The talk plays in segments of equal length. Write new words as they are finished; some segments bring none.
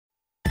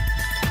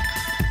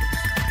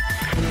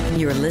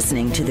You're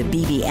listening to the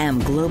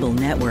BBM Global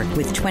Network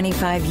with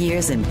 25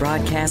 years in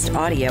broadcast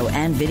audio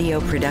and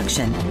video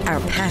production. Our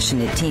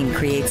passionate team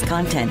creates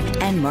content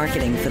and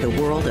marketing for the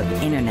world of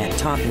Internet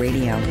Talk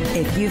Radio.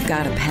 If you've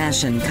got a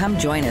passion, come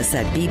join us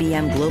at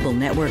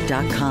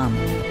bbmglobalnetwork.com.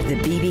 The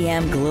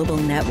BBM Global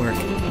Network.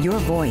 Your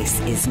voice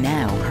is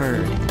now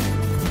heard.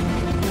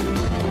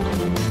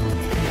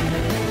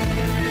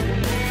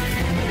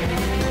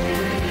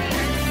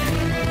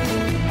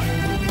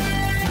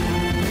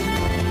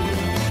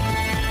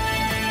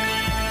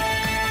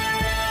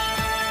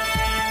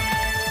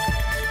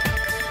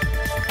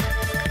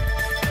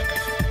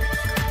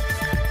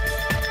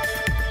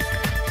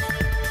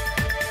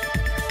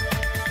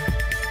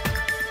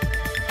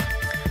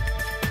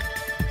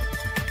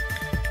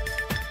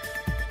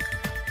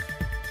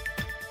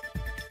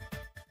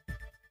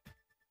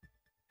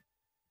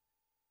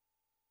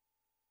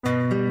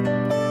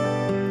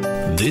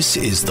 This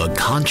is The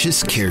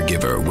Conscious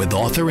Caregiver with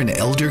author and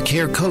elder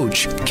care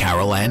coach,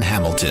 Carol Ann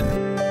Hamilton.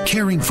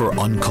 Caring for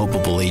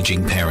uncopable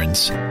aging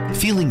parents?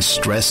 Feeling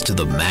stressed to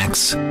the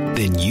max?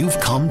 Then you've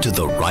come to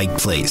the right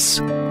place.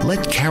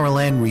 Let Carol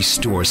Ann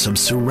restore some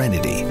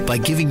serenity by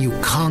giving you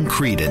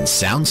concrete and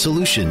sound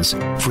solutions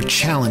for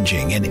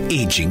challenging and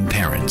aging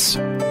parents.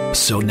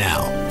 So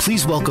now,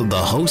 please welcome the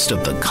host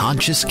of The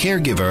Conscious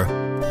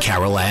Caregiver,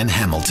 Carol Ann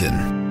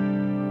Hamilton.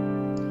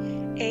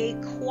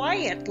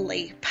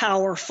 Quietly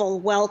powerful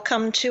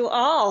welcome to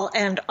all,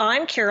 and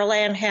I'm Carol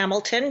Ann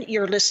Hamilton.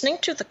 You're listening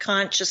to The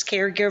Conscious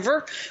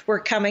Caregiver. We're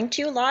coming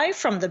to you live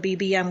from the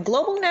BBM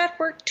Global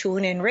Network,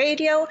 TuneIn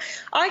Radio,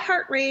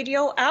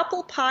 iHeartRadio,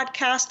 Apple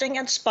Podcasting,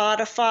 and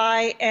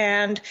Spotify,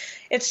 and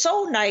it's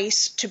so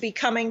nice to be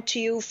coming to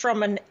you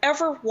from an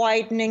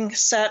ever-widening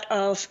set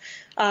of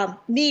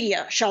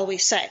media, shall we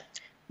say.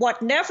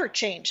 What never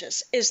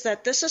changes is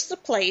that this is the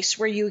place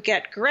where you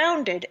get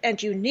grounded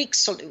and unique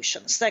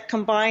solutions that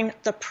combine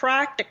the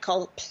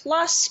practical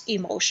plus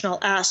emotional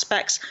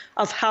aspects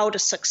of how to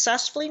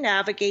successfully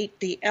navigate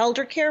the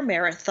elder care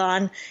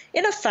marathon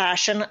in a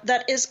fashion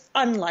that is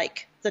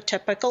unlike the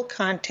typical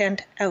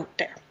content out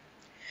there.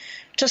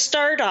 To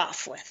start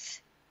off with,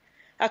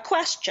 a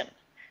question.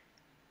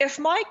 If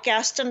my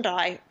guest and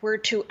I were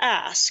to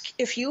ask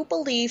if you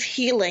believe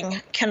healing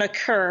can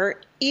occur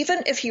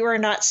even if you are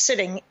not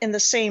sitting in the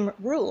same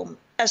room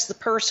as the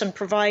person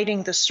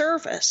providing the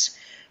service,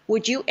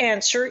 would you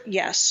answer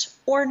yes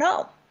or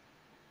no?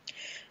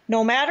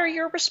 No matter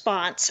your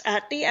response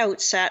at the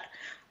outset,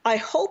 I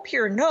hope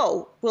your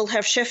no will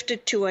have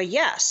shifted to a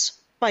yes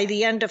by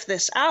the end of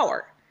this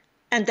hour,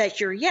 and that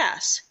your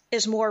yes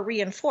is more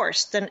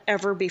reinforced than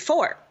ever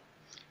before.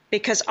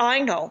 Because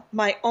I know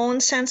my own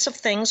sense of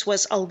things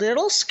was a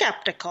little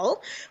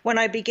skeptical when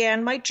I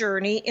began my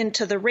journey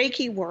into the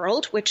Reiki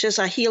world, which is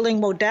a healing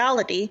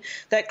modality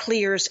that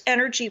clears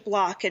energy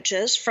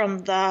blockages from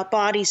the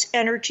body's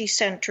energy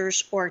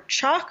centers or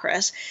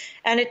chakras.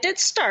 And it did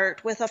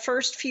start with the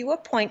first few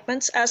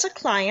appointments as a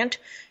client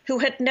who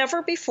had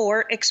never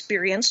before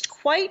experienced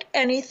quite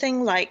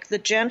anything like the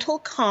gentle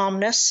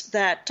calmness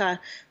that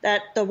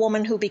the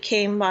woman who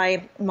became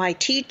my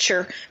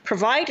teacher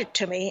provided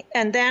to me.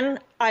 And then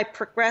I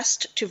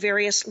progressed to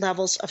various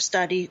levels of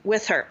study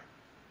with her.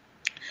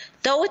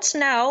 Though it's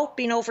now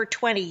been over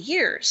 20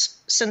 years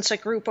since a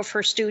group of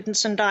her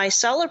students and I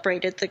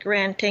celebrated the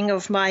granting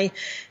of my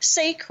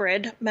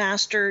sacred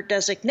master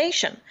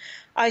designation,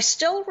 I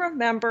still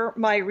remember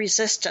my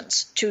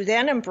resistance to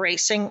then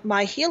embracing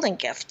my healing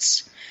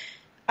gifts.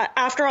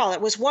 After all,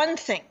 it was one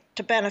thing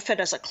to benefit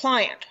as a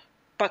client,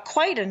 but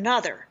quite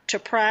another to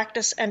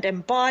practice and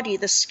embody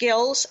the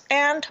skills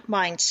and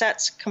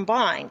mindsets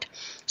combined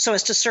so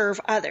as to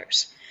serve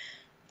others.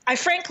 I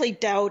frankly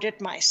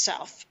doubted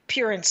myself,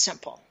 pure and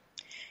simple.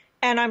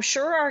 And I'm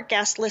sure our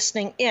guest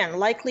listening in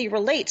likely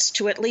relates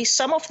to at least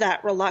some of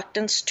that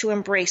reluctance to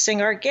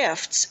embracing our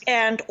gifts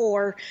and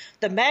or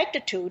the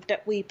magnitude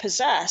that we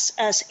possess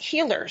as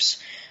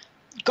healers.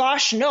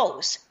 Gosh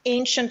knows,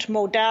 ancient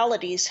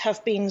modalities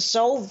have been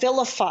so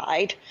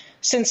vilified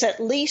since at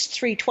least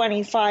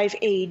 325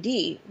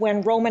 AD,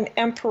 when Roman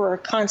Emperor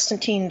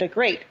Constantine the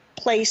Great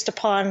placed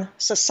upon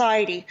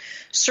society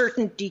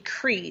certain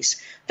decrees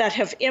that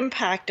have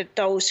impacted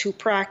those who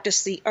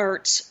practice the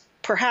arts,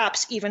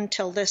 perhaps even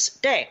till this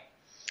day.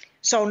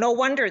 So no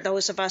wonder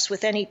those of us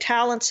with any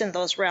talents in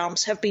those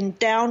realms have been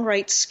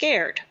downright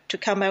scared to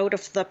come out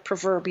of the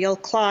proverbial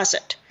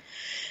closet.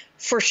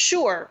 For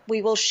sure,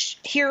 we will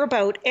hear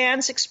about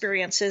Anne's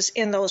experiences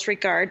in those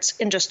regards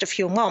in just a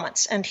few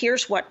moments. And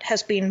here's what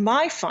has been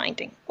my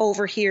finding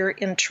over here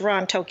in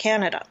Toronto,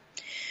 Canada.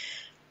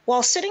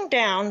 While sitting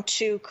down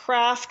to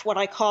craft what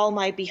I call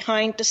my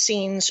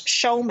behind-the-scenes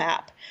show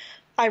map,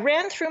 I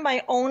ran through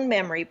my own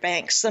memory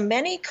banks the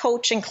many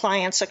coaching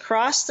clients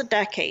across the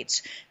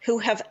decades who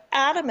have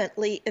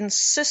adamantly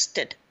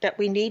insisted that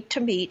we need to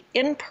meet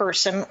in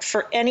person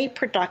for any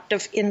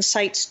productive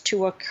insights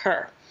to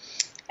occur.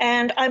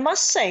 And I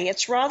must say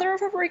it's rather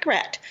of a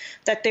regret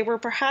that they were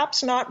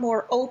perhaps not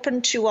more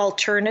open to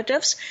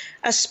alternatives,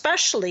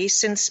 especially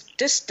since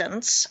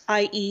distance,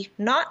 i.e.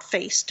 not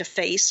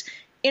face-to-face,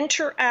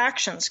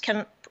 interactions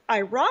can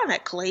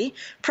ironically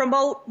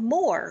promote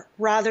more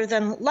rather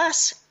than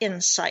less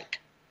insight.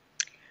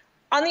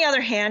 On the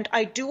other hand,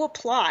 I do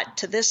applaud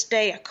to this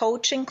day a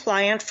coaching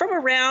client from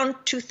around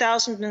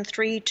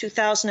 2003,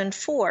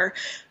 2004,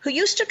 who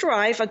used to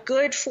drive a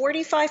good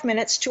 45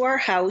 minutes to our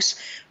house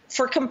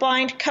for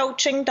combined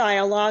coaching,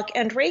 dialogue,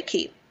 and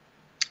Reiki.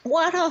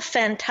 What a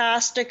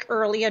fantastic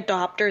early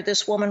adopter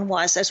this woman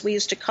was, as we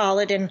used to call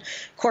it in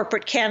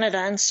corporate Canada.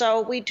 And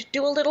so we'd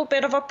do a little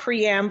bit of a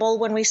preamble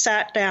when we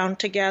sat down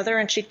together,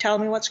 and she'd tell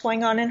me what's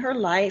going on in her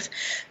life.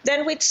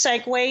 Then we'd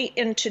segue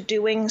into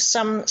doing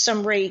some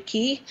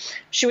Reiki.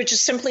 She would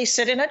just simply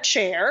sit in a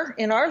chair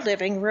in our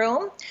living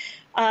room.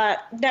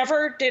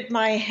 Never did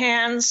my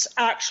hands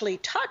actually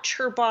touch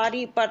her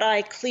body, but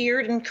I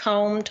cleared and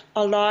combed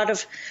a lot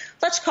of,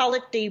 let's call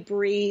it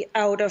debris,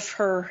 out of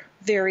her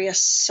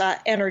various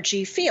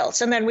energy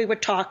fields. And then we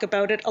would talk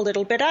about it a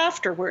little bit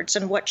afterwards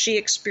and what she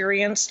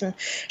experienced. And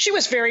she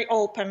was very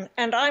open,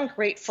 and I'm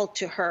grateful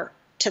to her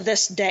to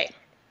this day.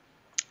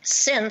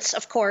 Since,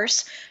 of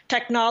course,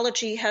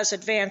 technology has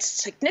advanced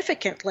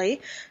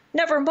significantly,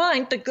 never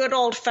mind the good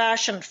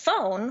old-fashioned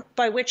phone,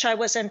 by which I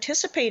was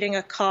anticipating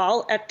a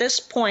call at this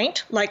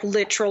point, like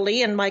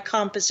literally in my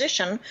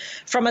composition,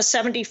 from a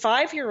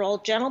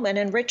 75-year-old gentleman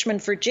in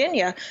Richmond,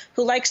 Virginia,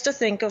 who likes to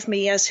think of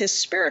me as his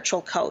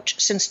spiritual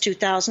coach since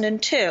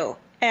 2002.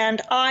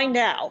 And I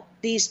now,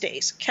 these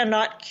days,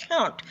 cannot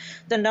count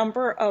the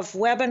number of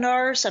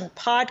webinars and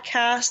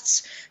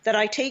podcasts that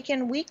I take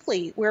in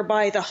weekly,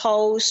 whereby the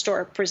host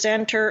or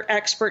presenter,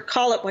 expert,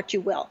 call it what you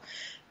will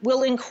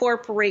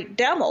incorporate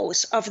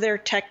demos of their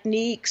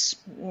techniques,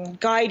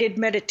 guided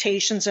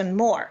meditations, and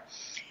more.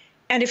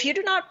 And if you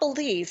do not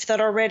believe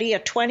that already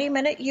a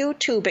 20-minute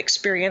YouTube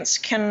experience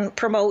can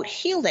promote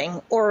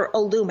healing or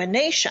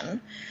illumination,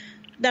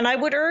 then I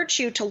would urge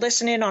you to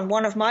listen in on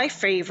one of my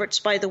favorites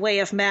by the way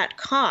of Matt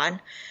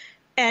Kahn,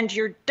 and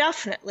you're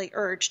definitely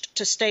urged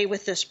to stay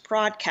with this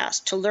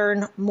broadcast to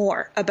learn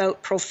more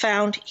about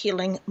profound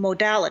healing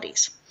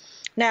modalities.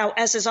 Now,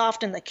 as is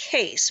often the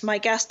case, my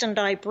guest and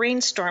I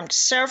brainstormed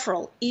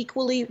several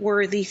equally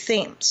worthy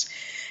themes,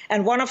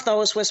 and one of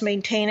those was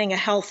maintaining a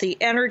healthy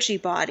energy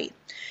body.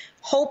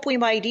 Hope we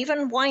might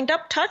even wind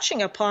up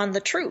touching upon the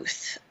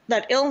truth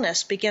that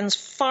illness begins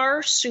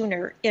far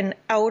sooner in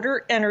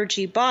outer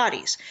energy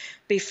bodies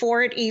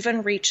before it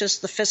even reaches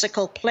the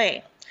physical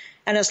plane.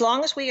 And as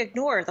long as we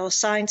ignore those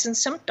signs and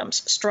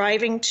symptoms,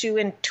 striving to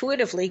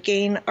intuitively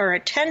gain our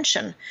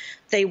attention,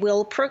 they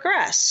will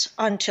progress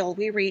until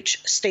we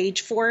reach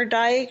stage 4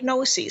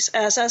 diagnoses,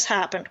 as has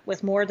happened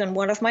with more than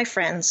one of my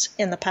friends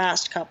in the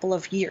past couple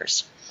of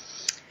years.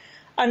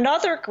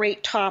 Another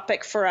great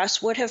topic for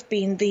us would have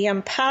been the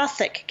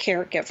empathic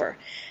caregiver.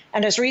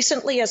 And as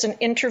recently as an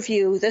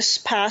interview this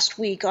past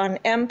week on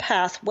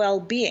empath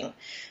well-being,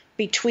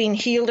 between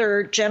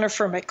healer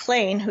Jennifer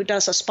McLean, who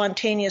does a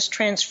spontaneous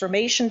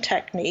transformation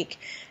technique,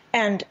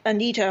 and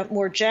Anita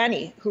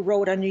Morjani, who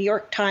wrote a New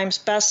York Times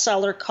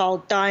bestseller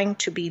called Dying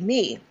to Be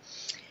Me.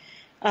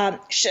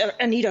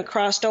 Anita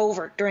crossed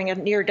over during a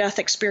near-death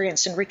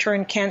experience and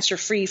returned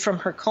cancer-free from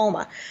her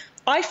coma.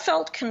 I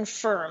felt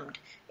confirmed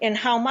in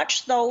how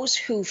much those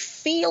who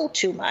feel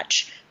too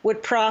much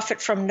would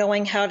profit from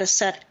knowing how to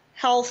set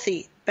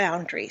healthy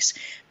boundaries.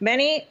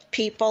 Many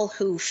people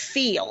who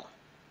feel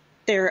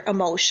their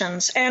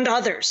emotions and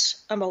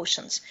others'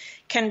 emotions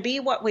can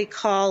be what we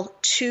call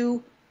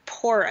too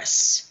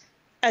porous,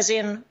 as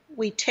in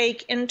we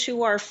take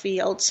into our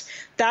fields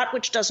that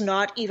which does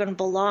not even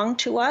belong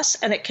to us,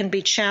 and it can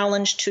be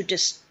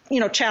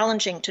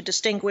challenging to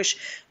distinguish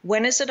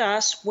when is it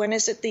us, when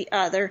is it the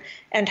other,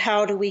 and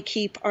how do we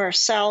keep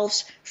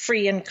ourselves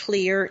free and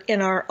clear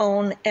in our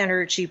own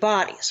energy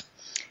bodies.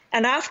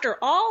 And after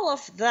all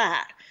of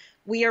that,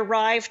 we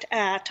arrived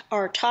at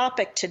our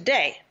topic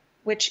today,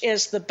 which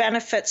is the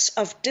benefits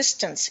of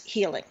distance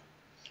healing.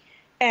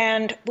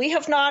 And we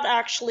have not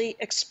actually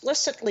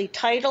explicitly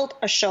titled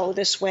a show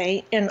this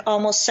way in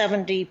almost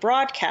 70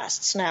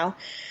 broadcasts now,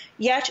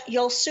 yet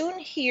you'll soon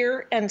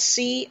hear and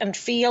see and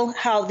feel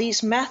how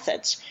these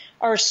methods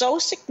are so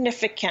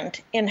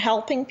significant in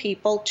helping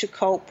people to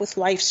cope with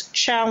life's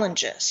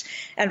challenges.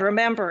 And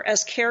remember,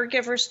 as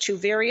caregivers to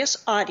various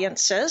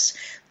audiences,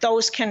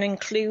 those can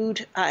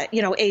include,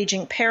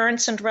 aging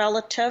parents and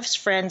relatives,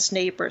 friends,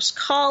 neighbors,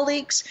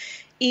 colleagues,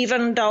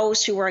 even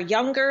those who are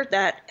younger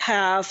that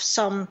have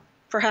some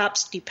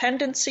perhaps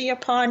dependency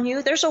upon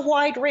you. There's a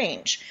wide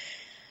range.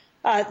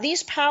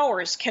 These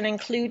powers can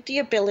include the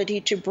ability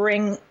to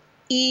bring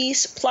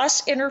ease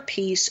plus inner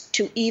peace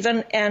to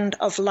even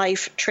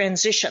end-of-life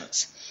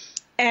transitions.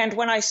 And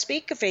when I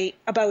speak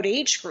about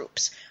age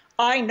groups,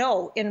 I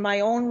know in my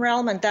own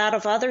realm and that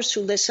of others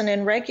who listen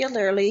in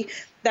regularly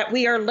that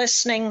we are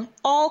losing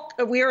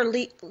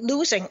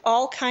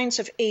all kinds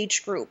of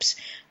age groups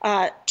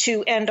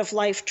to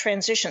end-of-life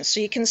transitions. So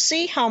you can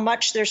see how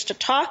much there's to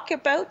talk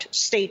about.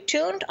 Stay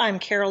tuned. I'm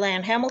Carol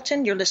Ann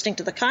Hamilton. You're listening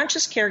to The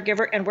Conscious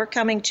Caregiver, and we're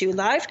coming to you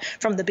live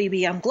from the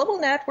BBM Global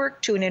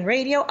Network, TuneIn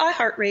Radio,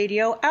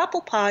 iHeartRadio,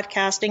 Apple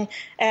Podcasting,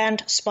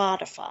 and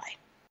Spotify.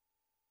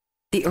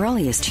 The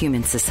earliest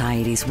human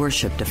societies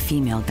worshipped a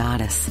female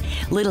goddess.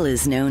 Little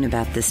is known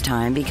about this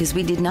time because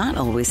we did not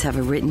always have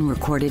a written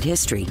recorded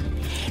history.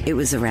 It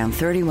was around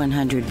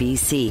 3100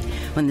 BC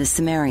when the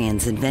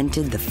Sumerians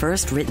invented the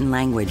first written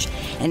language,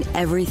 and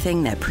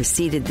everything that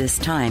preceded this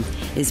time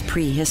is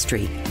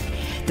prehistory.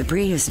 The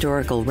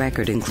prehistorical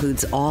record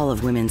includes all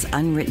of women's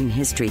unwritten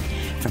history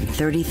from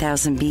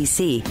 30,000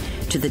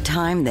 BC to the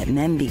time that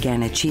men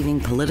began achieving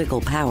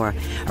political power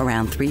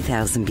around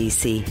 3000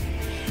 BC.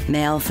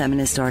 Male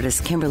feminist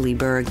artist Kimberly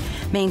Berg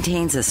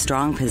maintains a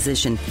strong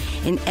position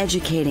in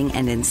educating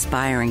and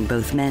inspiring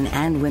both men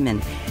and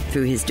women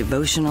through his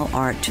devotional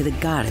art to the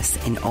goddess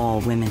in all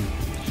women.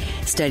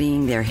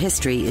 Studying their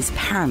history is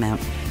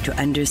paramount to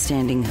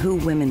understanding who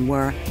women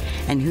were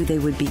and who they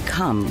would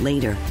become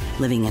later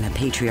living in a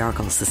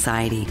patriarchal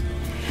society.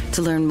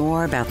 To learn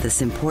more about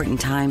this important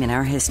time in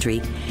our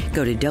history,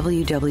 go to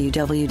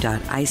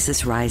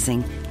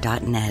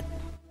www.isisrising.net.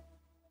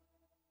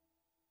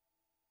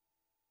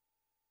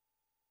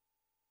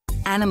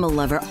 Animal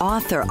lover,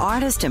 author,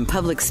 artist, and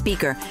public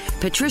speaker,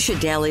 Patricia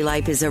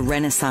Daly-Lipe is a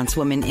Renaissance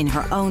woman in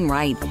her own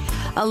right.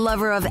 A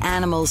lover of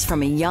animals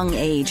from a young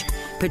age,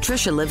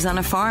 Patricia lives on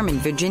a farm in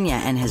Virginia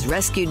and has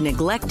rescued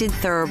neglected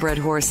thoroughbred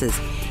horses,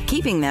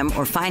 keeping them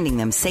or finding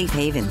them safe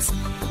havens.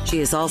 She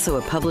is also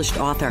a published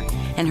author,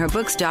 and her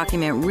books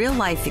document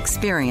real-life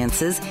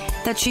experiences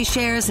that she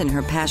shares in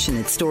her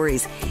passionate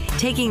stories,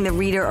 taking the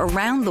reader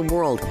around the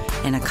world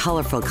in a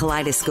colorful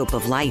kaleidoscope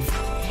of life.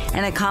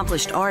 An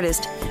accomplished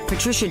artist,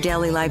 Patricia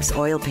Daly-Lipe's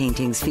oil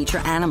paintings feature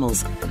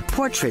animals,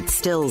 portraits,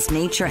 stills,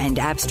 nature, and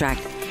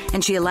abstract,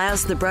 and she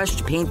allows the brush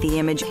to paint the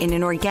image in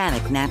an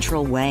organic,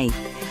 natural way.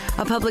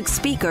 A public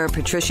speaker,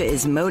 Patricia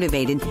is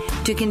motivated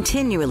to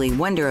continually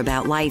wonder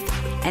about life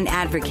and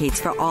advocates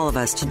for all of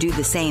us to do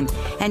the same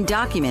and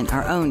document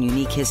our own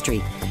unique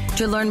history.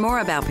 To learn more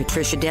about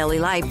Patricia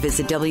Daly-Lipe,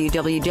 visit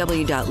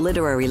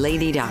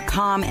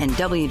www.literarylady.com and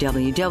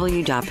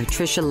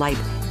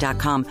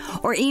www.patricialipe.com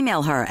or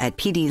email her at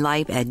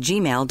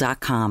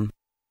pdlipe@gmail.com.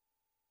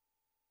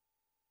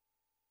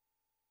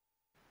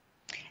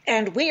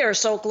 And we are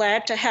so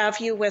glad to have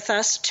you with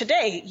us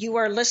today. You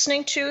are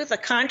listening to The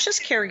Conscious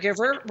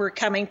Caregiver. We're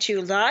coming to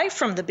you live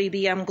from the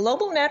BBM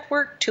Global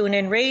Network,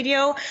 TuneIn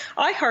Radio,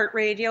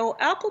 iHeartRadio,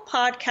 Apple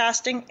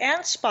Podcasting,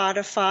 and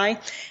Spotify.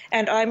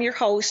 And I'm your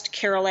host,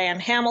 Carol Ann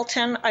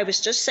Hamilton. I was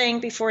just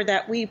saying before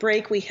that we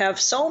break, we have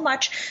so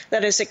much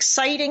that is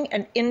exciting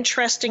and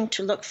interesting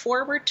to look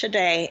forward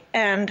today.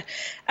 And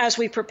as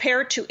we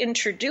prepare to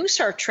introduce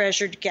our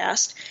treasured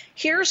guest,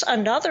 here's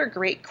another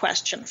great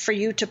question for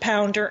you to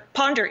ponder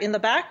in the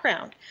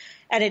background.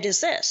 And it is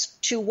this: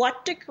 to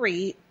what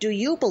degree do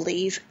you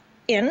believe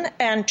in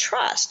and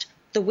trust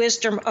the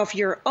wisdom of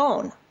your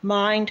own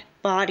mind,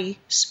 body,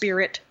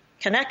 spirit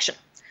connection?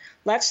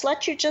 Let's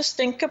let you just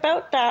think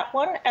about that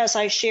one as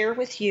I share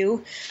with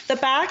you the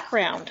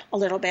background a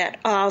little bit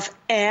of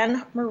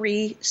Anne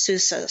Marie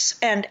Susas.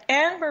 And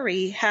Anne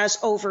Marie has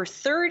over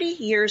 30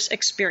 years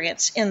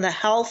experience in the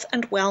health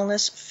and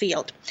wellness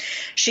field.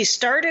 She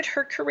started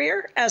her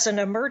career as an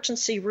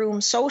emergency room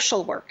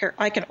social worker,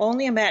 I can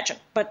only imagine,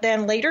 but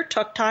then later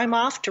took time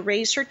off to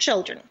raise her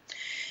children.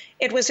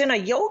 It was in a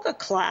yoga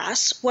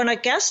class when a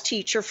guest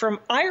teacher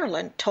from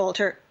Ireland told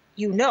her,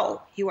 "You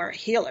know you are a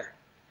healer."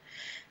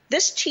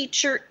 This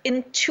teacher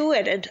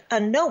intuited a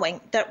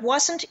knowing that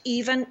wasn't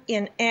even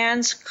in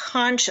Anne's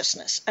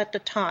consciousness at the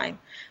time,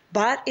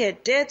 but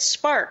it did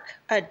spark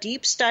a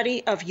deep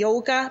study of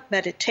yoga,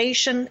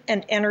 meditation,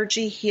 and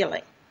energy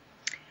healing.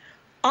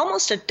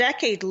 Almost a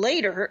decade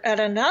later, at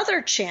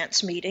another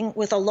chance meeting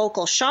with a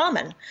local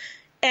shaman,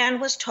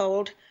 Anne was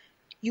told,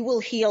 "You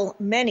will heal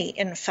many,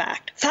 in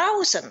fact,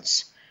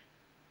 thousands."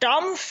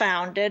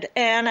 Dumbfounded,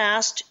 Anne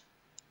asked,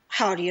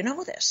 "How do you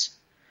know this?"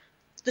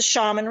 The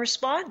shaman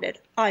responded,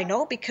 "I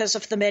know because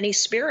of the many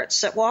spirits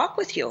that walk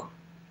with you."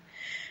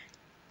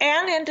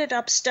 Anne ended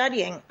up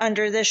studying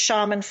under this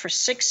shaman for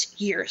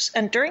 6 years,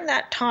 and during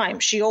that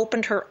time she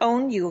opened her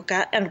own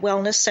yoga and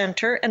wellness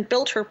center and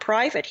built her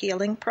private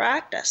healing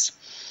practice.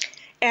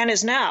 Anne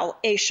is now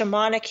a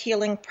shamanic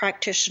healing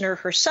practitioner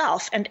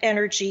herself, an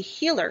energy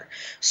healer,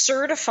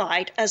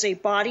 certified as a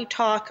body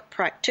talk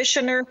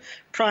practitioner,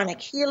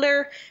 pranic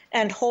healer,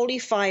 and holy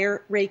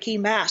fire Reiki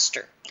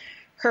master.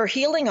 Her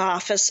healing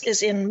office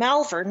is in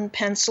Malvern,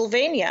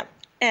 Pennsylvania,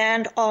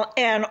 and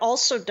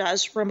also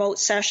does remote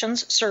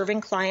sessions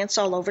serving clients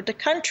all over the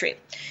country.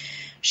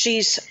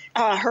 She's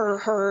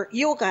her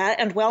yoga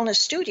and wellness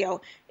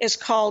studio is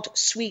called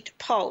Sweet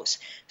Pose.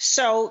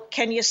 So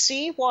can you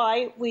see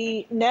why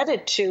we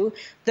netted to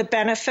the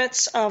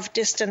benefits of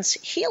distance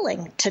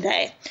healing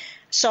today?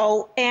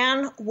 So,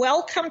 Anne,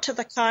 welcome to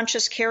the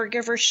Conscious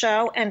Caregiver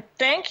Show, and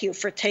thank you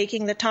for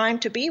taking the time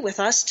to be with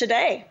us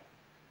today.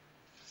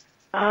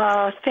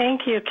 Oh,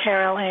 thank you,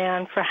 Carol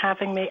Ann, for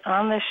having me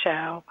on the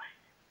show.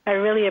 I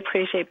really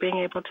appreciate being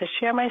able to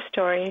share my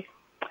story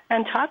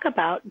and talk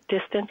about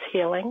distance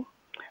healing.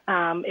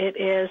 It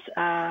is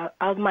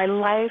of my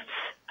life's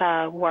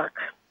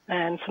work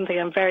and something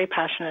I'm very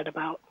passionate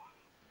about.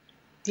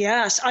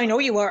 Yes, I know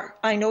you are.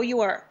 I know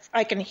you are.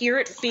 I can hear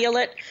it, feel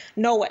it,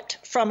 know it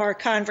from our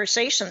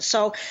conversation.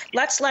 So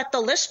let's let the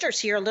listeners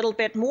hear a little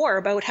bit more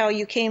about how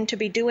you came to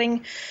be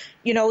doing,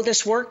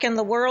 this work in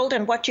the world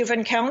and what you've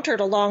encountered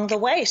along the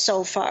way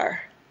so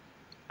far.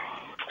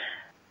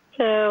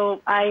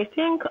 So I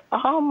think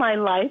all my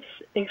life's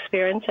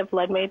experience have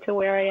led me to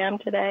where I am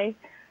today.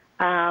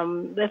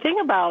 The thing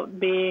about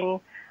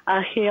being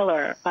a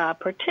healer,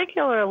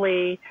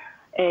 particularly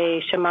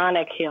a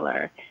shamanic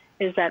healer,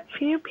 is that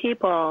few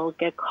people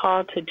get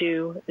called to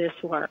do this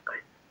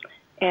work.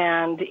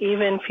 And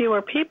even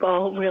fewer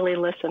people really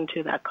listen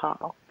to that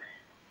call.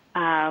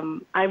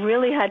 I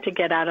really had to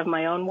get out of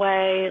my own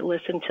way,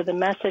 listen to the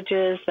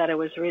messages that I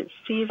was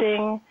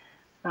receiving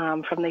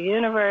from the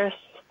universe,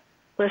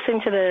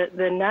 listening to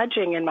the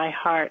nudging in my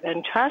heart,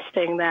 and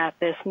trusting that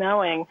this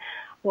knowing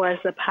was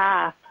the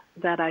path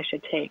that I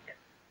should take.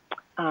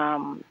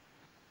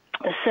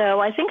 So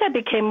I think I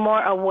became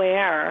more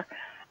aware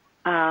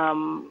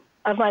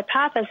of my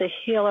path as a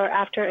healer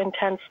after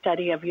intense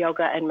study of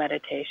yoga and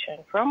meditation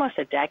for almost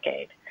a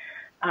decade.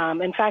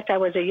 In fact, I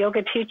was a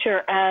yoga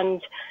teacher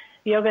and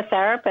yoga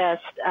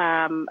therapist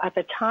at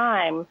the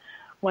time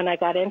when I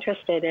got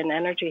interested in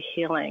energy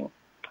healing.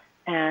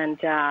 And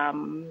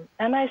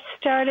I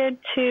started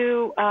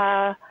to,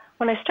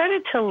 when I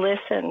started to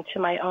listen to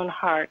my own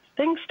heart,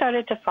 things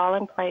started to fall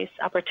in place.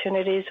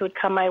 Opportunities would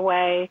come my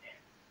way.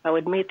 I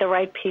would meet the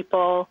right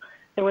people.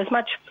 There was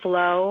much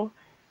flow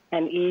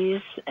and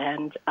ease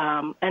and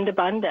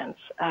abundance.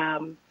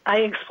 I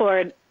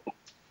explored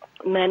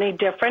many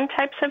different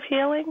types of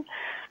healing,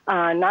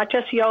 not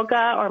just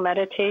yoga or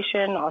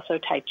meditation, also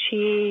Tai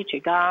Chi,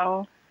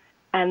 Qigong,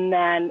 and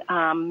then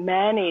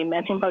many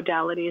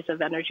modalities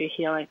of energy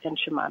healing and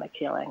shamanic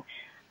healing.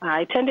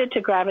 I tended to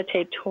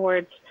gravitate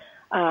towards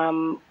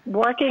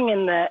working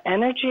in the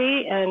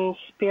energy and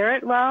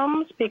spirit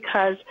realms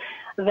because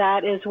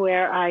that is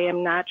where I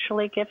am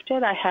naturally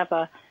gifted. I have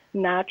a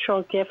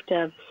natural gift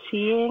of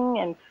seeing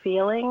and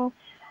feeling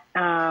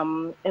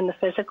in the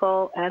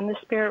physical and the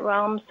spirit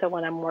realm. So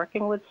when I'm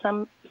working with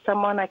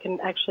someone, I can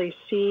actually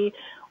see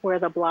where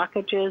the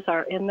blockages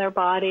are in their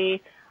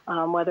body,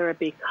 whether it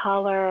be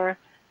color.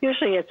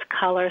 Usually it's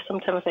color.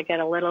 Sometimes I get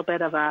a little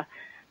bit of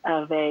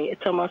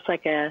it's almost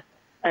like a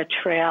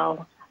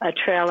trailer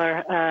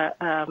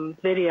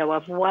video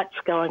of what's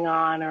going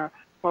on or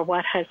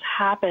what has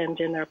happened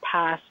in their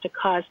past to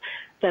cause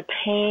the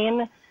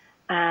pain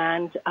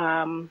and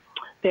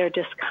their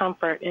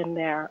discomfort in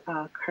their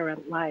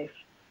current life.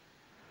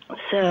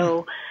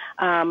 So,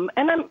 and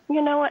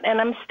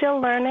I'm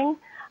still learning.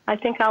 I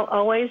think I'll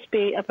always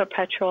be a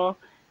perpetual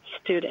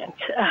student.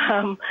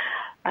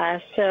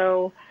 As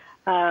a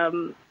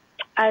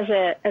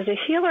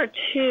healer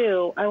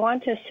too, I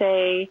want to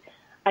say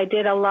I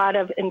did a lot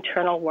of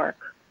internal work.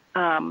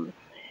 In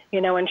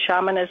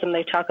shamanism,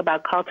 they talk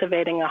about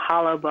cultivating a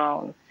hollow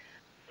bone.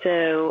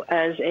 So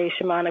as a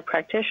shamanic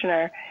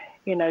practitioner,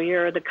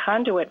 you're the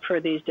conduit for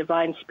these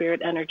divine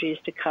spirit energies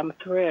to come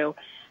through.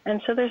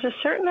 And so there's a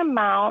certain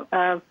amount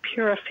of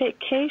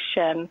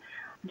purification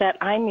that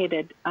I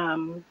needed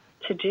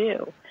to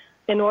do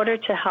in order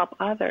to help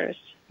others,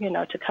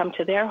 to come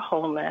to their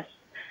wholeness.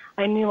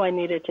 I knew I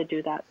needed to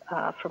do that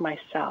for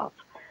myself.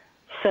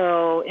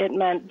 So it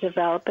meant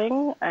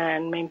developing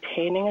and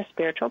maintaining a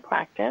spiritual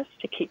practice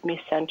to keep me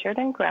centered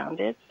and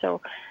grounded.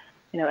 So,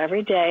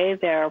 every day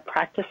there are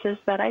practices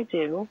that I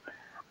do,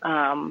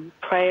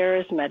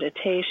 prayers,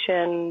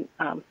 meditation,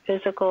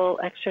 physical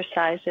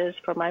exercises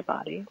for my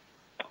body.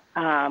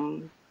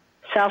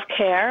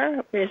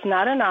 Self-care is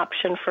not an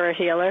option for a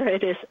healer.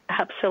 It is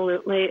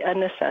absolutely a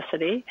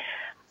necessity,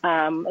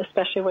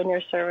 especially when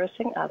you're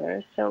servicing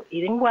others. So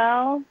eating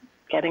well,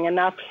 getting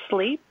enough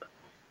sleep,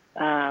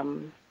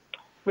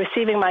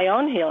 receiving my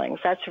own healings.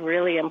 That's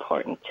really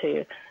important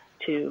to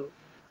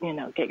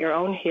get your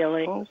own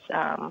healings,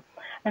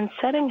 and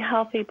setting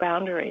healthy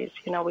boundaries.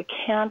 We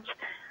can't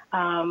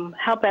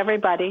help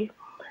everybody.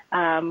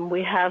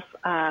 We have,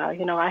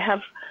 I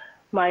have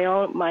my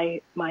own, my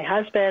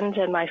husband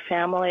and my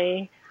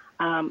family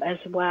as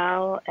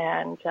well,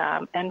 and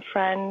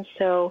friends.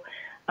 So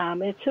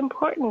it's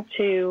important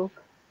to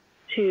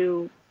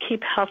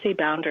keep healthy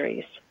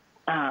boundaries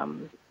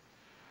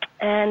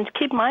and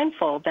keep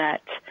mindful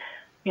that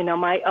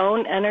my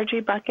own energy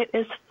bucket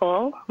is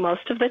full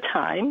most of the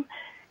time,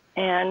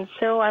 and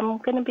so I'm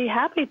going to be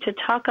happy to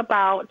talk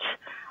about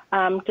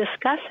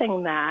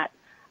discussing that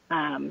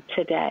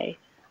today,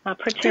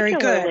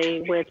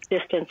 particularly with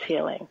distance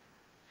healing.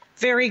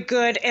 Very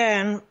good,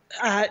 and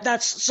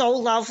that's so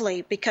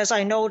lovely because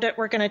I know that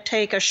we're going to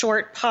take a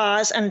short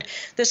pause, and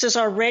this is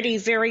already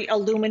very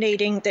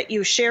illuminating that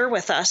you share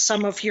with us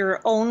some of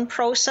your own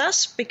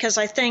process, because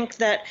I think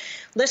that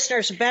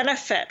listeners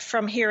benefit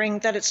from hearing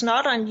that it's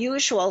not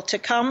unusual to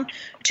come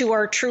to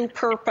our true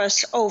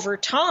purpose over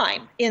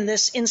time in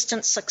this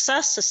instant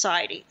success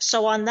society.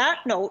 So on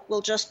that note,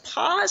 we'll just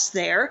pause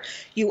there.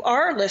 You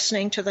are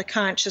listening to The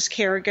Conscious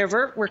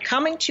Caregiver. We're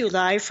coming to you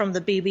live from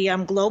the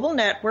BBM Global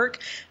Network,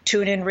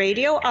 TuneIn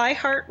Radio,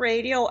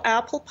 iHeartRadio,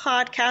 Apple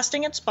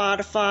Podcasting, and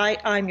Spotify.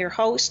 I'm your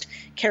host,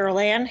 Carol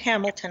Ann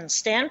Hamilton.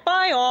 Stand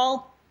by,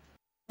 all.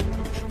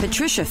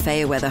 Patricia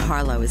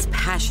Fayeweather-Harlow is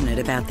passionate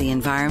about the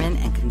environment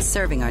and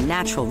conserving our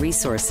natural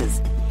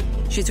resources.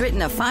 She's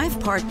written a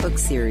 5-part book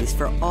series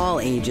for all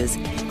ages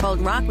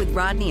called Rock with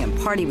Rodney and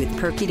Party with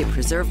Perky to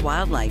Preserve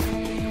Wildlife,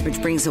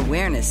 which brings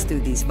awareness through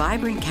these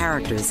vibrant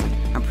characters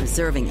on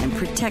preserving and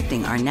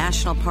protecting our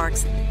national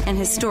parks and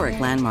historic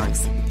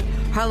landmarks.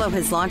 Harlow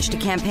has launched a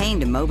campaign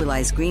to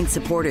mobilize green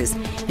supporters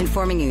in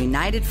forming a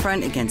united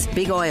front against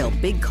big oil,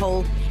 big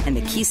coal, and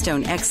the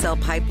Keystone XL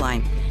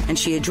pipeline, and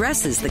she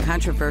addresses the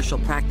controversial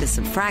practice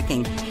of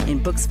fracking in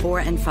books 4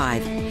 and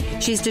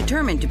 5. She's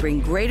determined to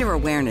bring greater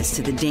awareness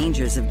to the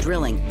dangers of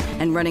drilling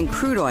and running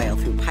crude oil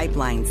through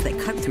pipelines that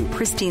cut through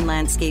pristine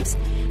landscapes,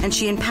 and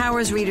she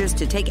empowers readers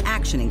to take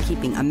action in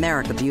keeping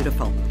America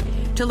beautiful.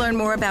 To learn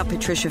more about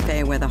Patricia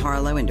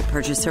Fayeweather-Harlow and to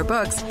purchase her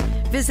books,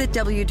 visit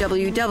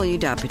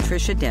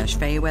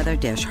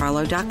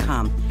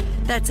www.patricia-fayeweather-harlow.com.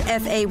 That's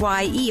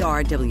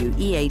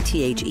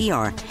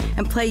FAYERWEATHER,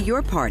 and play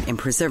your part in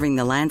preserving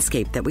the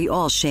landscape that we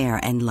all share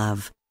and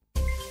love.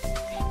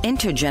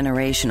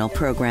 Intergenerational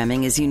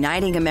programming is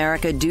uniting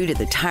America due to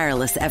the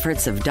tireless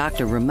efforts of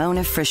Dr.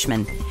 Ramona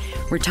Frischman.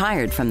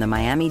 Retired from the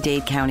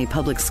Miami-Dade County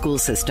Public School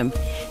System,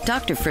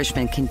 Dr.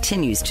 Frischman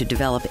continues to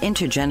develop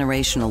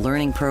intergenerational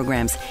learning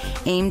programs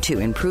aimed to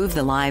improve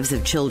the lives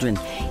of children,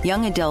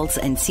 young adults,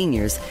 and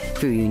seniors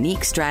through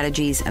unique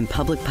strategies and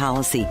public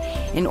policy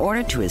in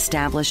order to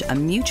establish a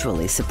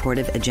mutually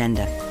supportive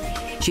agenda.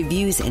 She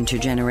views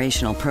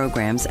intergenerational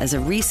programs as a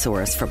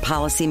resource for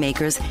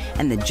policymakers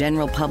and the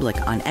general public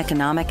on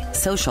economic,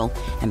 social,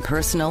 and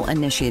personal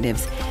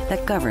initiatives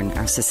that govern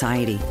our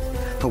society.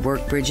 Her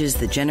work bridges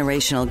the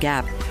generational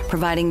gap,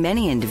 providing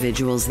many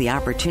individuals the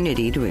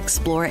opportunity to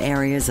explore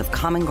areas of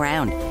common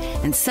ground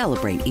and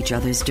celebrate each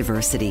other's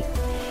diversity.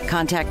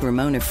 Contact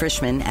Ramona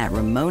Frischman at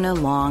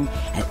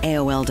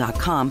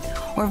ramonalong@aol.com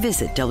or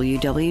visit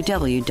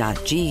www.gu.org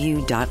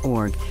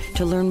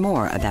to learn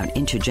more about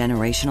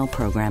intergenerational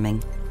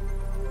programming.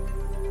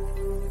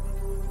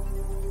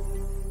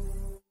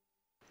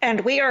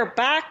 And we are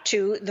back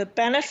to the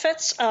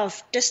benefits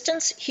of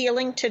distance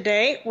healing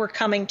today. We're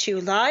coming to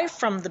you live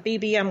from the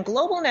BBM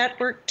Global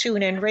Network,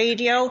 TuneIn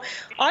Radio,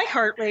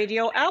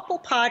 iHeartRadio, Apple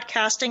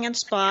Podcasting, and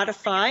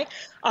Spotify.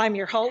 I'm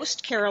your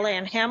host, Carol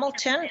Ann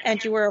Hamilton,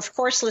 and you are, of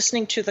course,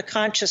 listening to The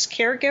Conscious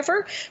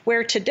Caregiver,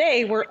 where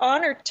today we're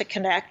honored to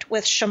connect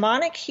with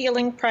shamanic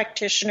healing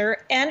practitioner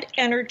and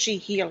energy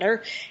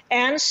healer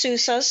Anne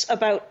Susas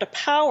about the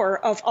power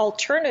of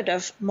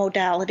alternative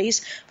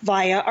modalities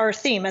via our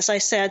theme, as I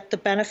said, the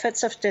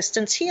benefits of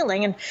distance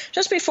healing. And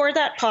just before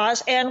that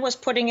pause, Anne was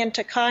putting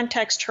into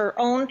context her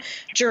own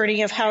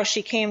journey of how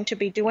she came to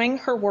be doing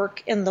her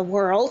work in the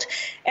world.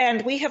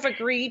 And we have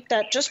agreed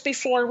that just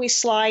before we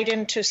slide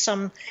into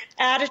some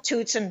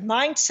attitudes and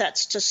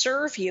mindsets to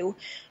serve you,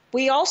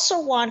 we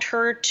also want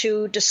her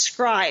to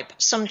describe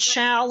some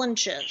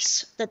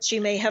challenges that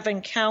she may have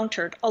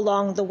encountered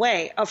along the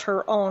way of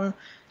her own,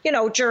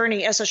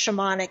 journey as a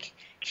shamanic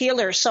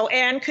healer. So,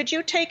 Anne, could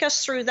you take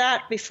us through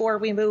that before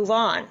we move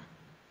on?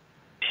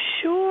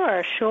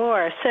 Sure.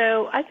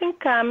 So I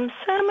think some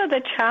of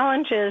the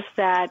challenges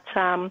that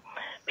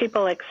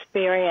people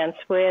experience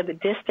with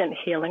distant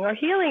healing or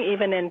healing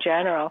even in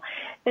general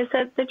is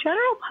that the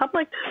general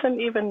public doesn't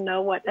even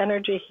know what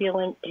energy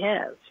healing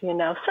is.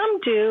 Some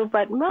do,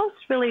 but most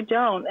really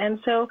don't. And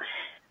so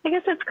I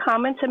guess it's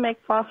common to make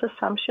false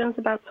assumptions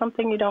about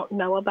something you don't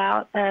know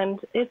about, and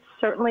it's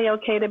certainly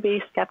okay to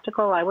be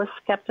skeptical. I was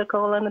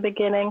skeptical in the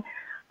beginning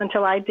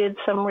until I did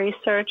some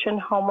research and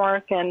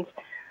homework, and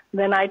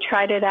then I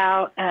tried it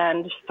out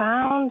and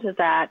found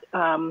that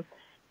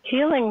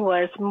healing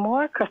was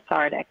more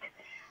cathartic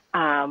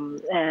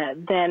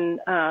than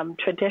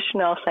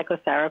traditional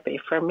psychotherapy.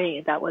 For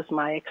me, that was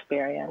my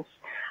experience.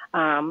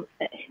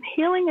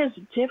 Healing is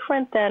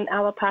different than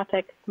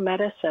allopathic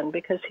medicine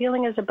because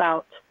healing is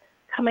about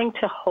coming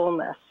to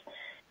wholeness.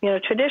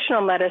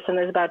 Traditional medicine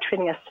is about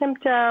treating a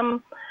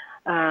symptom,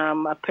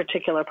 a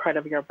particular part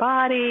of your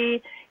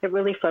body. It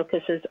really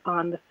focuses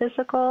on the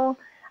physical,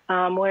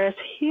 whereas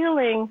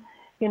healing,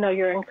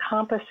 you're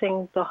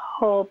encompassing the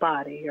whole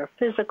body, your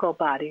physical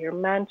body, your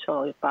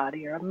mental body,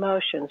 your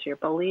emotions, your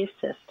belief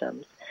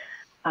systems,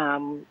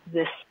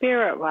 the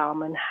spirit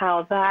realm and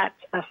how that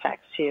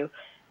affects you,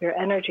 your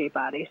energy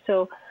body.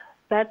 So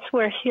that's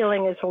where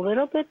healing is a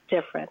little bit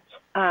different.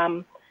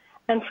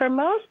 And for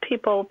most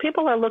people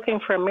are looking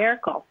for a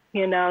miracle.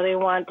 They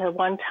want a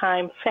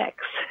one-time fix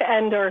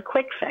or a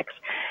quick fix.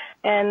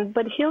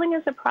 But healing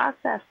is a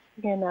process,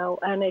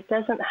 and it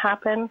doesn't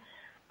happen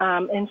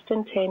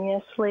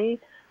instantaneously.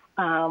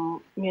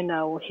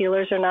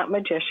 Healers are not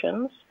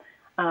magicians,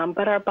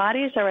 but our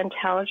bodies are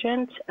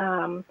intelligent,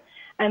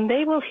 and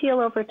they will heal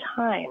over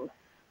time.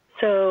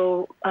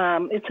 So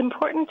it's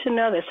important to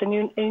know this. And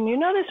you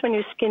know this when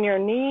you skin your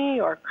knee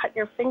or cut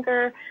your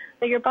finger,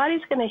 that your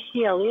body's going to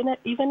heal,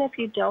 even if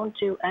you don't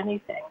do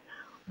anything.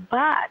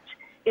 But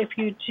if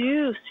you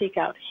do seek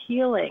out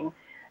healing,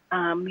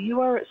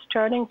 you are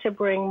starting to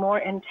bring more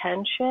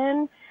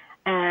intention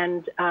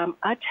and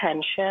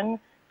attention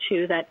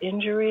to that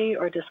injury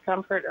or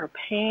discomfort or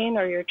pain,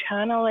 or you're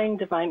channeling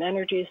divine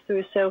energies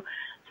through. So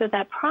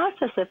that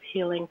process of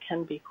healing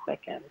can be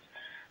quickened.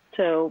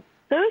 So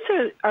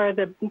those are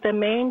the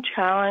main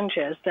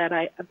challenges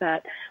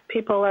that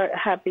people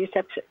have these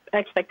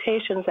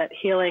expectations that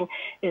healing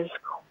is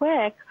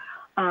quick,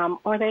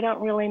 or they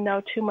don't really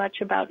know too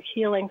much about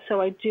healing.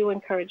 So I do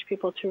encourage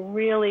people to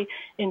really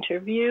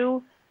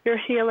interview your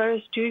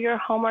healers, do your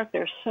homework.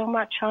 There's so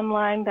much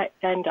online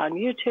and on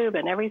YouTube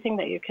and everything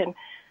that you can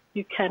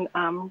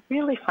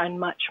really find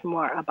much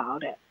more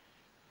about it.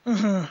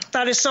 Mm-hmm.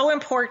 That is so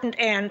important,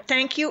 Anne.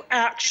 Thank you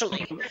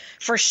actually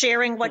for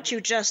sharing what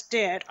you just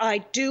did. I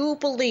do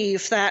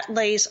believe that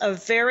lays a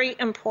very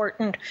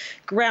important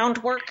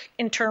groundwork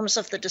in terms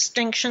of the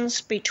distinctions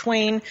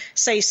between,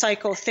 say,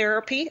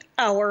 psychotherapy.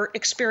 Our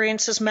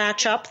experiences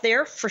match up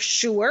there for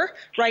sure,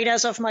 right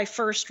as of my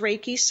first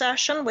Reiki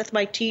session with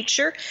my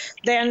teacher.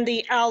 Then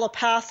the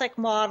allopathic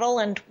model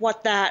and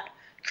what that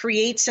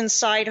creates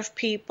inside of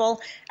people,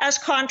 as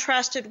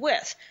contrasted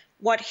with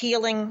what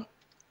healing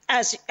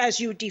as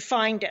you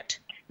defined it,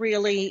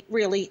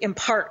 really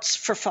imparts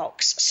for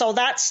folks. So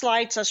that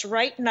slides us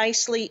right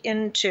nicely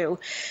into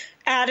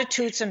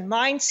attitudes and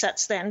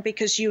mindsets then,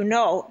 because you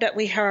know that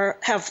we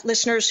have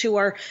listeners who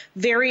are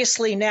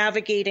variously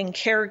navigating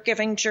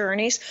caregiving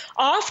journeys.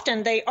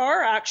 Often they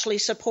are actually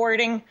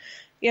supporting,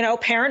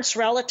 parents,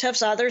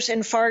 relatives, others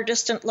in far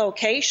distant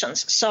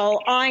locations. So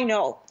I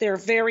know they're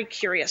very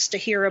curious to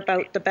hear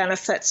about the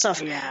benefits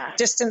of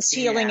distance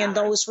healing in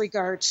those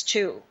regards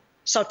too.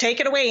 So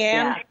take it away,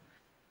 Anne. Yeah.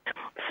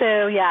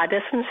 So,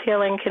 distance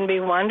healing can be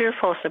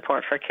wonderful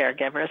support for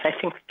caregivers. I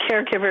think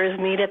caregivers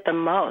need it the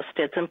most.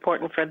 It's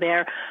important for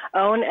their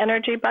own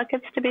energy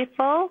buckets to be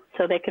full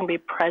so they can be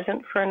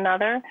present for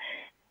another.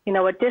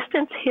 What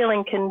distance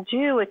healing can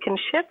do, it can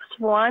shift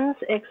one's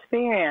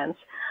experience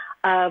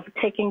of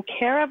taking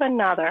care of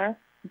another,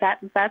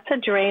 that's a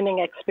draining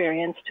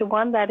experience, to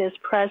one that is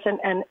present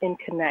and in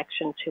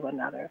connection to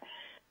another.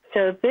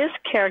 So this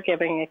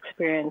caregiving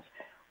experience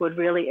would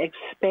really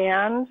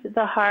expand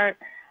the heart,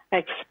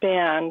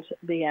 expand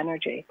the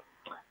energy.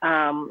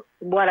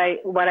 What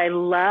I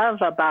love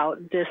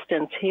about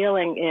distance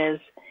healing is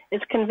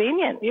it's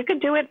convenient. You could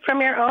do it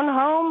from your own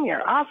home,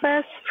 your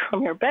office,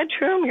 from your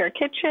bedroom, your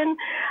kitchen.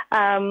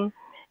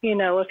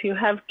 If you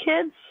have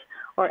kids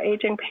or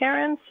aging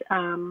parents,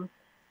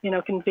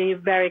 can be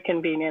very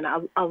convenient.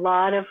 A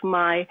lot of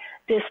my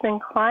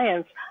distant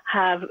clients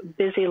have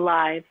busy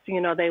lives.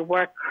 They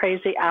work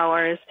crazy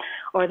hours,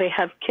 or they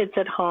have kids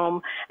at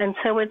home. And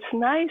so it's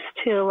nice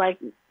to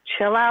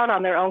chill out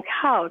on their own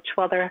couch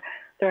while they're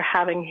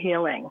having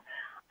healing.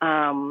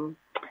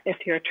 If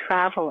you're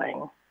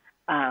traveling,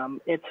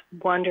 it's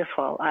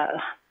wonderful.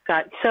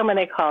 Got so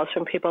many calls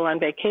from people on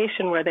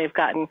vacation where they've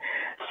gotten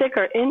sick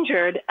or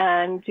injured,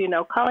 and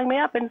calling me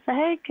up and say,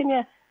 "Hey, can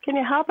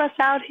you help us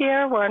out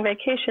here? We're on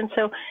vacation."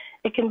 So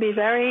it can be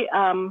very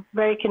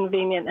very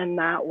convenient in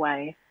that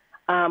way.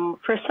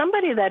 For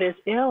somebody that is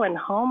ill and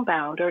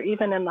homebound, or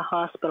even in the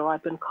hospital,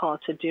 I've been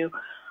called to do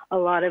a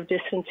lot of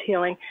distance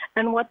healing.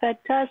 And what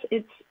that does,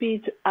 it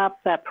speeds up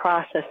that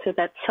process so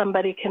that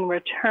somebody can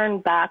return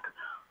back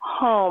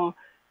home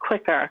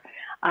quicker,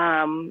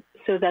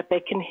 so that they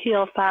can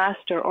heal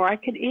faster. Or I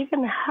could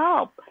even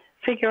help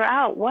figure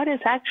out what is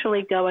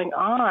actually going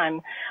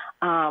on.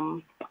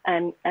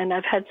 And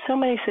I've had so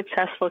many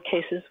successful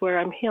cases where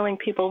I'm healing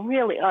people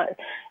really,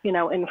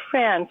 in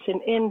France, in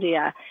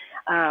India,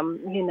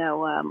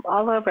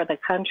 all over the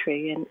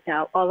country and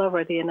all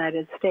over the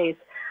United States,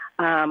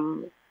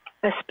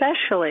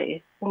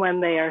 especially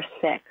when they are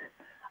sick,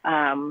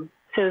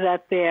 so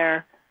that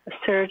their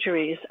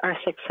surgeries are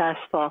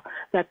successful,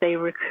 that they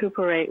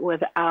recuperate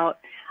without,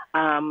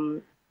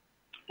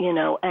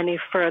 any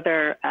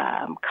further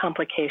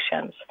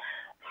complications.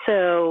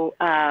 So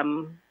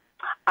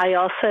I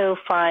also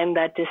find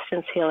that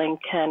distance healing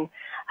can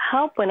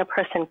help when a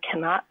person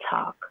cannot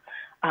talk.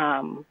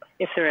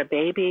 If they're a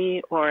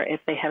baby or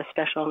if they have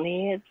special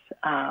needs.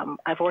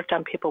 I've worked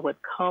on people with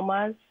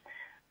comas,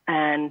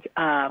 and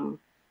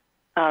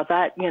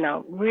that,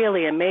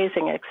 really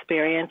amazing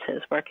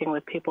experiences working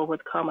with people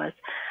with comas,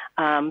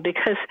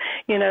 because,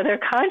 their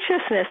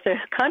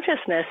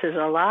consciousness is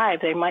alive.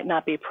 They might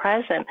not be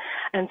present.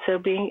 And so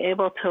being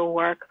able to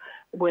work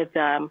with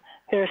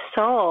their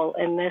soul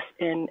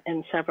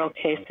in several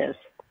cases.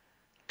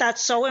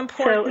 That's so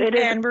important,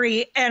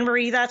 Anne-Marie.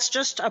 Anne-Marie, that's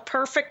just a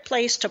perfect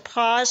place to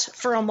pause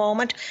for a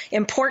moment.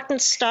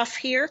 Important stuff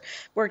here.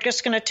 We're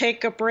just going to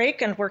take a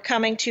break, and we're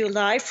coming to you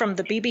live from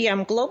the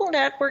BBM Global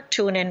Network,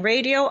 TuneIn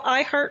Radio,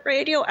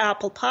 iHeartRadio,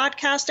 Apple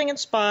Podcasting, and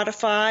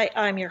Spotify.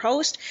 I'm your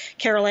host,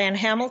 Carol Ann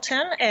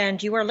Hamilton,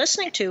 and you are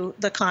listening to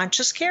The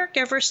Conscious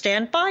Caregiver.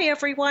 Stand by,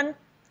 everyone.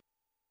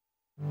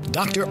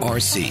 Dr.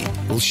 RC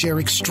will share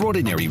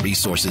extraordinary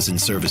resources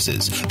and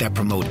services that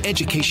promote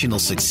educational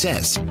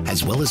success,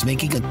 as well as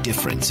making a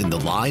difference in the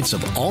lives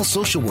of all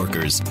social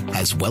workers,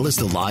 as well as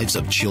the lives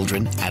of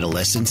children,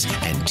 adolescents,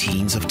 and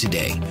teens of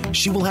today.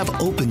 She will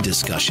have open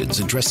discussions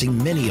addressing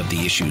many of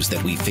the issues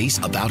that we face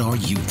about our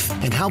youth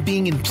and how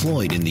being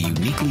employed in the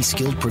uniquely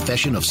skilled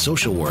profession of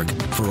social work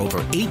for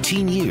over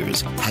 18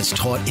 years has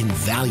taught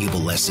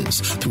invaluable lessons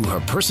through her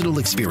personal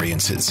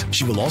experiences.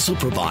 She will also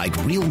provide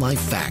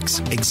real-life facts,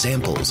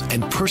 examples,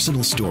 and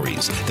personal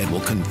stories that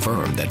will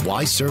confirm that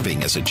why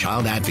serving as a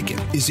child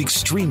advocate is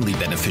extremely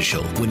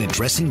beneficial when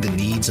addressing the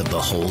needs of the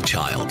whole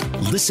child.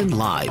 Listen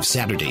live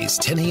Saturdays,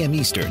 10 a.m.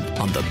 Eastern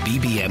on the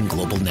BBM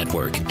Global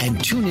Network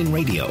and tune in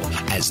radio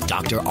as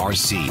Dr.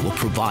 RC will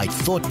provide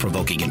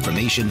thought-provoking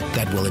information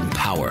that will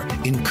empower,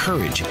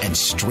 encourage, and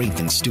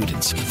strengthen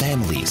students,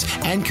 families,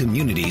 and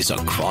communities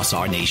across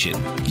our nation.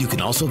 You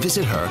can also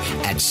visit her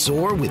at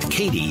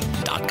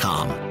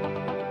soarwithkatie.com.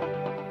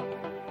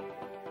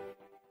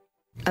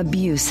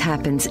 Abuse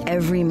happens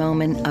every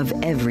moment of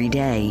every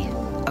day.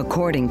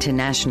 According to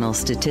national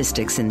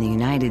statistics in the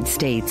United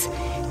States,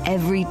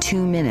 every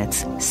 2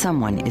 minutes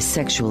someone is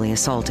sexually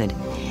assaulted,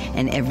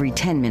 and every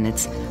 10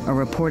 minutes a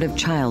report of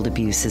child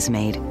abuse is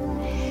made.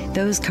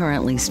 Those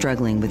currently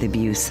struggling with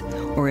abuse,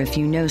 or if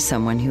you know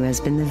someone who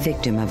has been the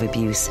victim of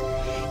abuse,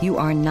 you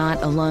are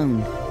not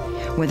alone.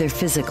 Whether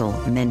physical,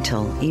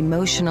 mental,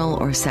 emotional,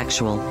 or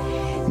sexual,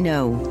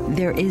 know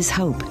there is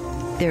hope,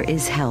 there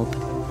is help,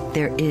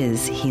 there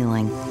is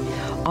healing.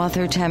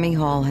 Author Tammy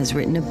Hall has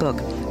written a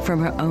book from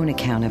her own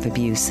account of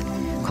abuse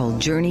called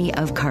Journey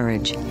of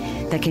Courage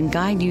that can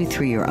guide you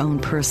through your own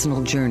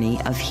personal journey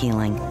of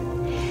healing.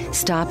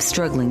 Stop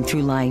struggling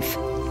through life.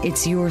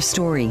 It's your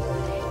story.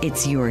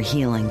 It's your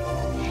healing.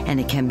 And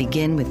it can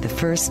begin with the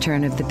first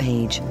turn of the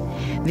page.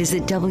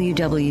 Visit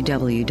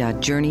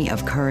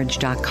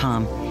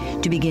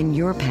www.journeyofcourage.com to begin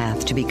your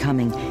path to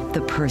becoming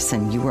the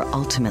person you were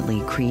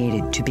ultimately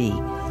created to be.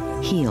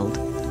 Healed,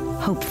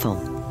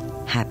 hopeful,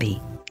 happy.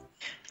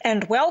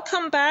 And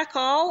welcome back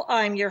all.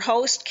 I'm your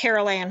host,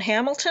 Carol Ann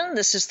Hamilton.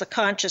 This is the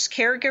Conscious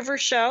Caregiver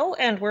Show,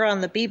 and we're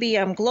on the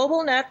BBM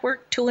Global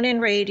Network, TuneIn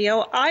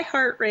Radio,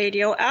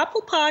 iHeartRadio,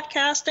 Apple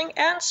Podcasting,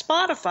 and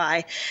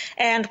Spotify.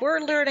 And we're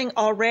learning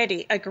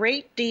already a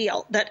great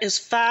deal that is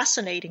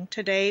fascinating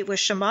today with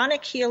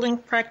shamanic healing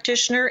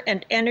practitioner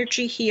and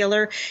energy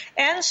healer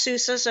Ann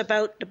Susas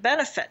about the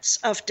benefits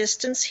of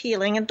distance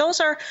healing. And those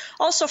are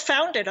also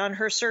founded on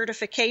her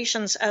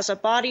certifications as a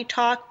body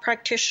talk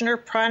practitioner,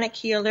 pranic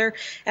healer,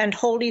 and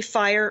Holy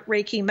Fire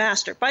Reiki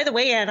Master. By the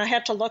way, Anne, I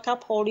had to look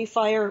up Holy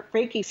Fire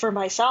Reiki for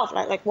myself. And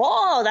I'm like,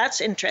 whoa,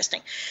 that's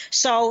interesting.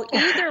 So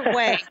either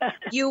way,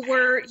 you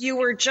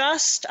were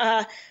just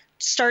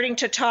starting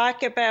to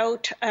talk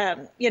about,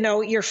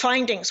 your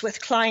findings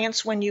with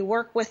clients when you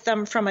work with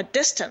them from a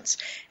distance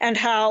and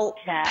how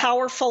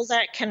powerful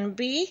that can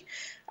be,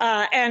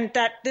 and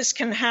that this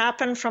can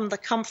happen from the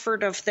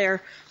comfort of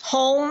their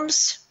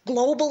homes,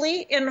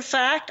 globally. In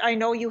fact, I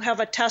know you have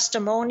a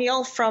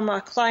testimonial from a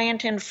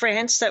client in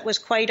France that was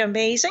quite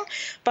amazing,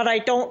 but I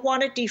don't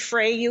want to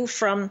defray you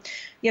from,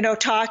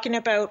 talking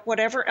about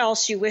whatever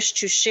else you wish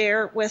to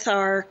share with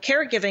our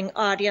caregiving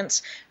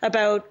audience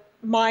about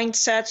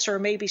mindsets or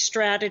maybe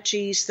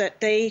strategies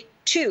that they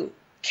too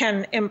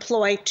can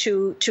employ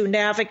to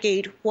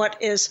navigate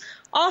what is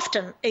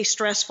often a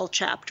stressful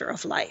chapter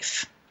of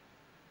life.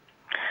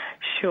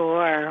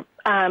 Sure.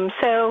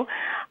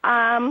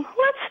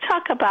 Let's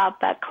talk about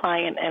that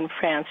client in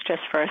France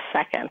just for a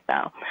second,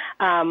 though.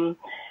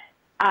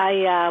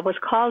 I was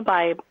called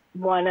by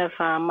one of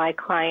my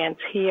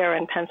clients here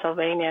in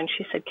Pennsylvania, and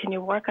she said, "Can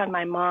you work on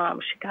my mom?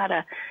 She got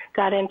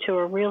into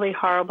a really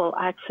horrible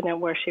accident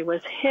where she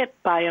was hit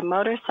by a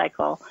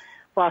motorcycle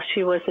while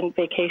she was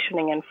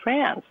vacationing in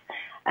France,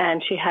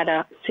 and she had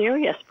a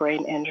serious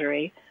brain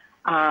injury.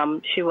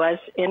 She was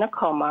in a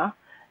coma.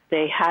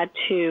 They had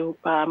to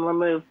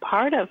remove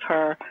part of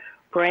her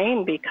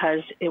brain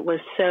because it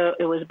was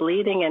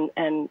bleeding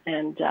and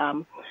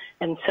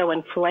so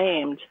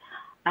inflamed.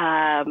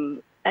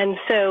 And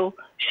so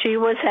she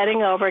was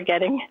heading over,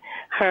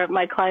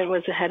 my client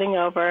was heading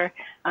over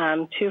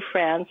to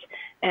France,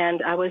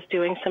 and I was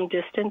doing some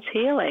distance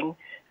healing,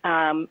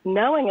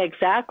 knowing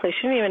exactly,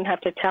 she didn't even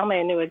have to tell me,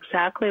 I knew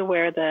exactly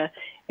where the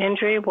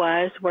injury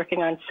was,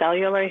 working on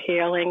cellular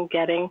healing,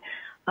 getting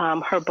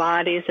her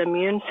body's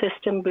immune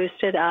system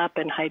boosted up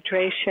and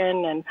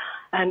hydration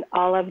and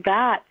all of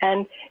that.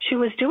 And she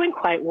was doing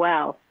quite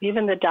well.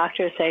 Even the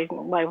doctors say,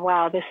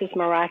 wow, this is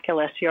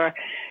miraculous. You're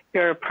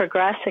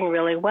progressing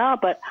really well.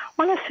 But I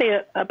want to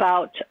say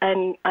about,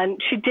 and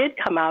she did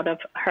come out of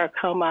her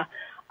coma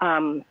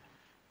a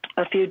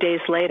few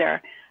days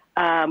later.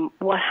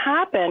 What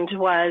happened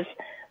was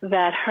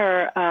that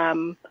her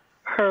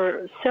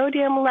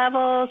sodium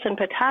levels and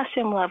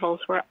potassium levels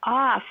were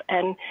off,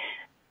 and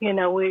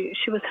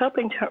she was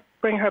hoping to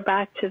bring her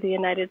back to the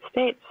United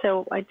States.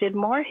 So I did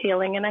more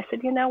healing, and I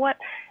said, you know what?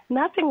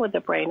 Nothing with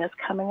the brain is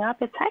coming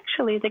up. It's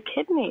actually the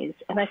kidneys.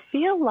 And I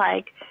feel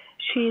like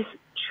she's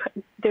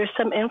there's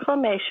some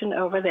inflammation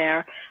over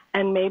there,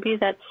 and maybe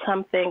that's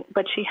something,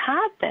 but she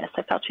had this.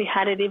 I felt she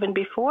had it even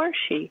before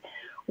she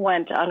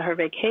went on her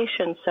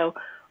vacation. So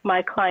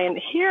my client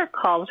here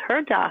called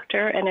her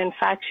doctor, and in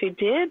fact she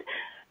did,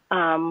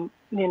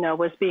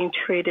 was being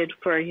treated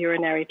for a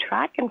urinary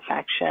tract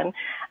infection.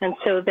 And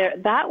so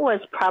that was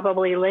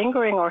probably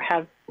lingering or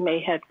may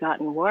have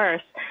gotten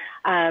worse.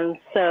 And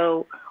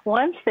so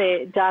once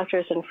the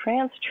doctors in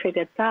France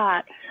treated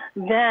that,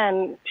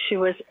 then she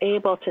was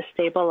able to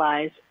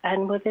stabilize.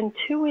 And within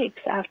 2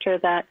 weeks after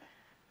that,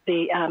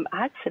 the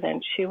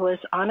accident, she was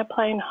on a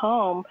plane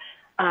home,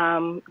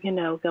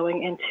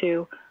 going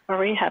into a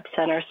rehab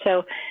center.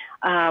 So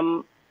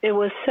it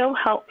was so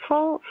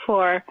helpful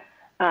for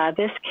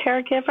this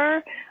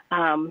caregiver,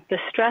 the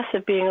stress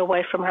of being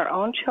away from her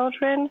own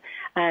children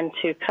and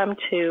to come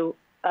to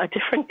a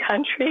different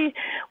country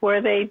where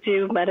they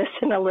do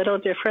medicine a little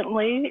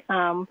differently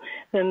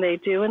than they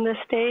do in the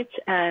States,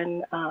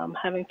 and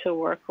having to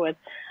work with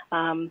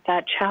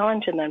that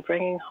challenge and then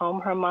bringing home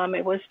her mom.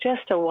 It was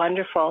just a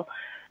wonderful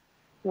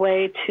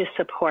way to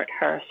support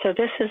her. So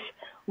this is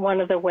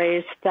one of the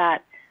ways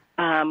that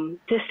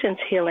distance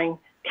healing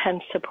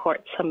can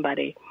support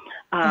somebody.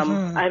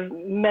 I've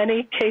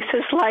many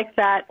cases like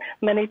that,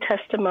 many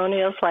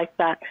testimonials like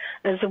that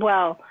as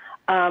well.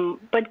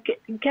 But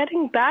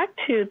getting back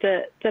to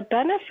the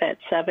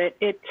benefits of it,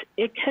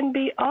 it can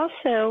be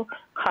also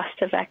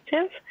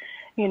cost-effective.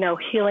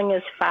 Healing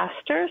is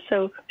faster,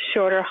 so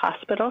shorter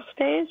hospital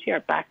stays.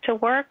 You're back to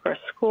work or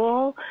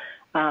school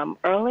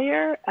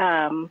earlier.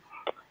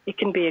 It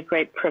can be a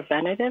great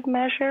preventative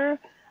measure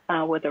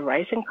with the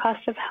rising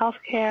cost of health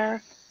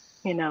care.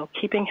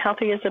 Keeping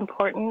healthy is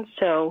important.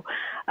 So,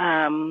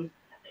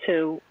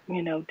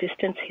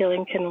 distance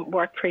healing can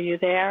work for you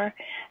there.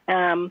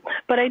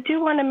 But I do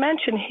want to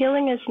mention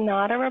healing is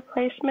not a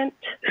replacement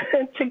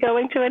to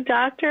going to a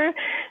doctor.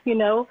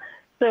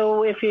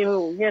 So if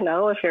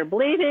if you're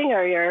bleeding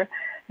or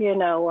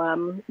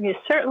you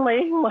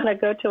certainly want to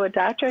go to a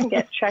doctor and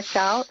get checked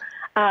out.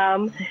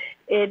 But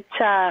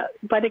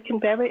it can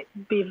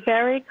be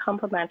very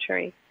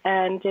complementary.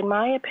 And in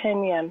my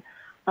opinion,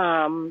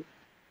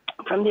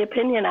 from the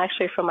opinion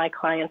actually from my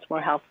clients,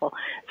 more helpful.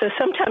 So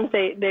sometimes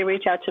they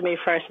reach out to me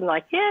first and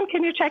like, yeah,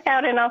 can you check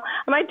out? And I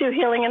might do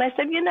healing. And I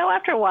said,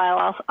 after a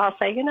while, I'll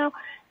say,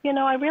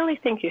 I really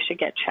think you should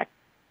get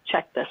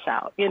check this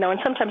out. And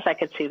sometimes I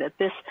could see that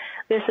this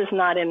is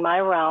not in my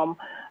realm.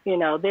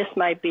 This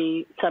might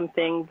be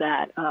something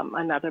that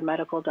another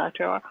medical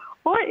doctor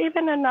or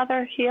even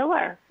another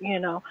healer,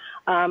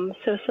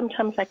 So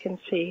sometimes I can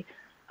see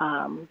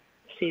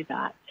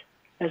that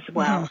as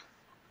well.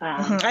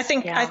 I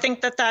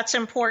think that's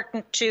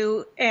important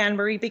too, Anne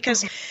Marie,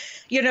 because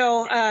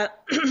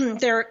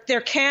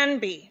there can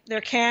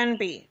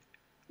be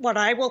what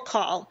I will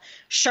call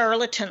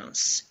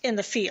charlatans in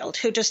the field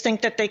who just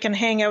think that they can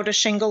hang out a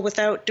shingle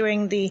without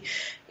doing the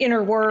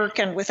inner work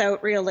and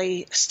without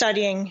really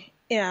studying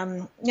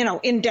in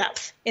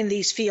depth in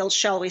these fields,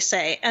 shall we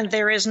say. And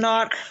there is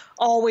not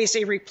always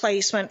a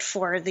replacement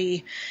for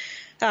the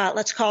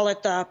let's call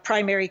it the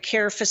primary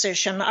care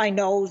physician. I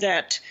know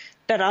that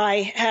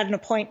I had an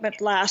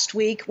appointment last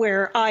week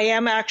where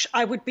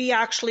I would be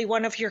actually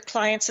one of your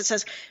clients that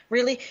says,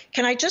 really,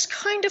 can I just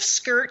kind of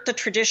skirt the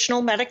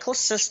traditional medical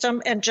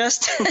system and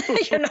just,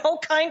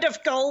 kind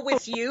of go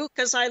with you?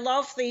 Because I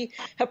love the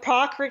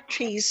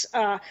Hippocrates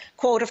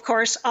quote, of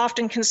course,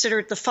 often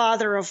considered the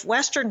father of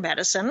Western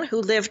medicine, who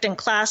lived in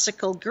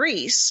classical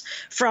Greece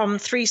from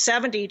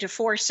 370 to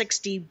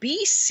 460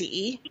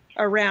 BC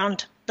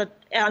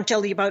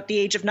until about the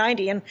age of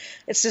 90. And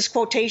it's this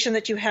quotation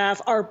that you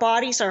have: our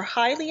bodies are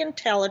highly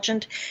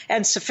intelligent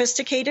and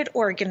sophisticated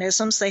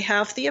organisms. They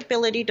have the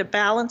ability to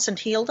balance and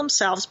heal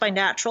themselves by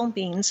natural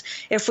means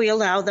if we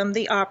allow them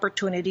the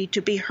opportunity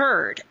to be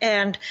heard.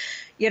 And,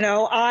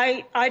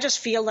 I just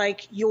feel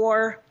like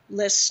your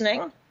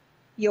listening,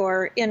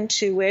 your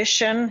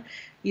intuition,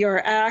 your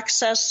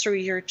access through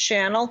your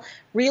channel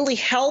really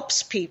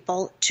helps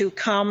people to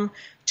come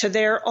to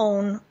their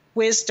own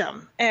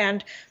wisdom.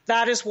 And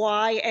that is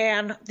why,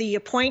 Anne, the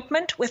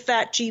appointment with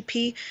that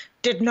GP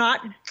did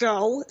not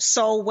go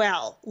so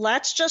well.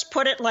 Let's just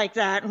put it like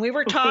that. And we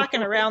were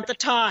talking around the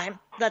time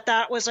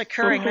that was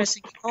occurring. And I was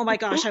thinking, oh my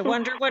gosh, I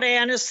wonder what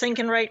Anne is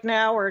thinking right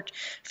now, or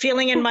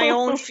feeling in my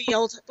own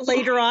field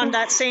later on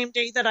that same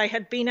day that I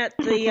had been at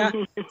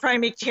the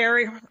primary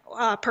care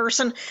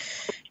person.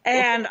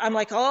 And I'm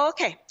like, oh,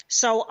 okay.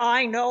 So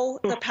I know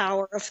the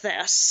power of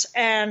this.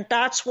 And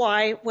that's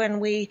why when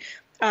we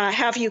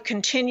have you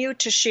continue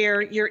to share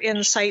your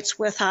insights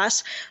with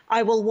us,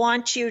 I will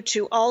want you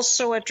to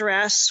also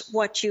address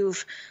what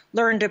you've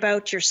learned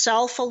about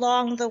yourself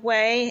along the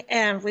way,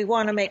 and we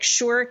want to make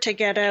sure to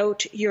get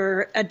out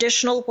your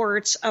additional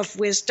words of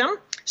wisdom.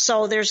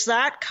 So there's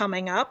that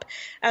coming up,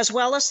 as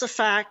well as the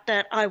fact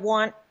that I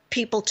want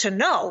people to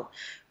know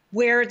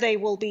where they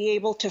will be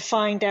able to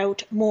find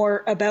out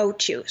more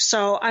about you.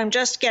 So I'm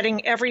just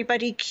getting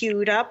everybody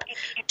queued up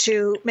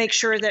to make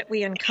sure that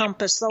we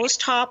encompass those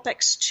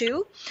topics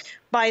too.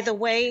 By the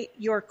way,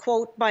 your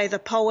quote by the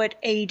poet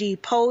A.D.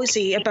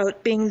 Posey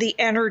about being the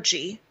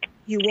energy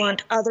you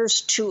want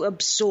others to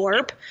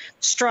absorb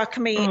struck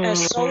me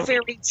as so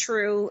very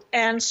true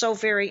and so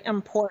very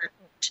important.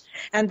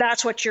 And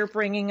that's what you're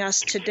bringing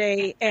us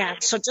today, Anne.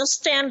 So just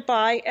stand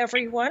by,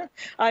 everyone.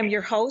 I'm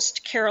your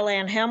host, Carol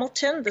Ann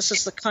Hamilton. This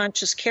is the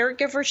Conscious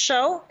Caregiver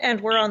Show,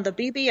 and we're on the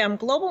BBM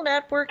Global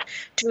Network,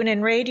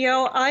 TuneIn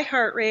Radio,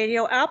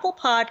 iHeartRadio, Apple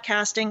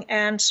Podcasting,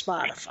 and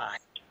Spotify.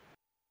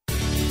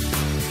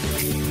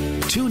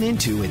 Tune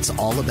into It's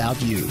All About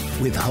You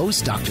with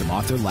host Dr.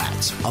 Martha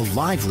Latz, a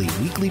lively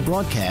weekly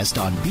broadcast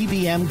on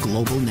BBM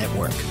Global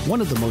Network, one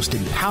of the most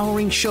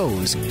empowering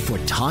shows for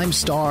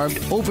time-starved,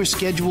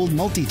 overscheduled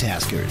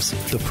multitaskers.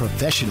 The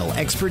professional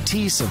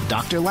expertise of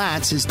Dr.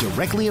 Latz is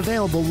directly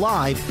available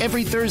live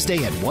every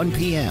Thursday at 1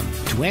 p.m.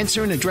 to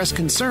answer and address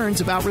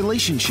concerns about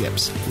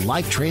relationships,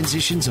 life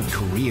transitions of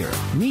career,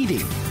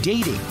 meeting,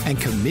 dating,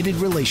 and committed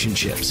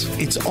relationships.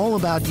 It's All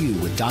About You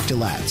with Dr.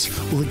 Latz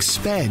will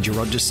expand your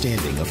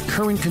understanding of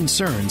current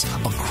concerns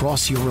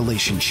across your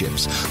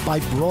relationships by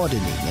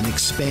broadening and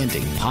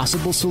expanding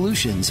possible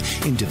solutions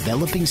in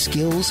developing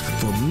skills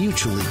for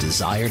mutually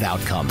desired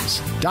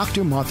outcomes.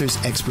 Dr. Martha's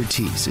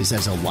expertise is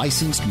as a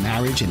licensed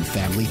marriage and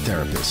family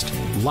therapist,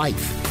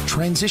 life,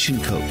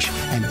 transition coach,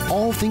 and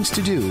all things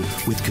to do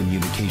with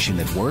communication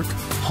at work,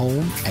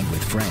 home, and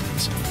with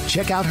friends.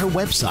 Check out her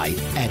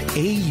website at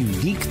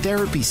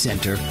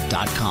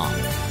auniquetherapycenter.com.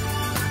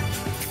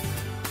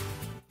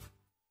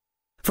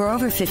 For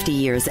over 50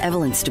 years,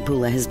 Evelyn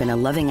Stapula has been a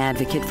loving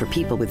advocate for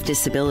people with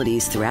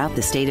disabilities throughout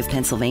the state of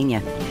Pennsylvania.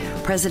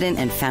 President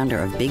and founder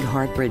of Big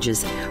Heart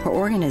Bridges, her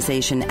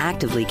organization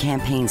actively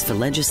campaigns for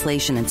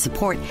legislation and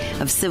support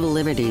of civil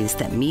liberties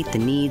that meet the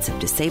needs of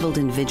disabled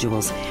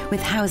individuals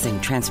with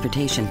housing,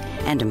 transportation,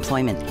 and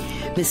employment.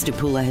 Ms.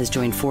 Stapula has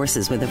joined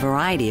forces with a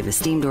variety of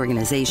esteemed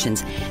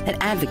organizations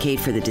that advocate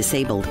for the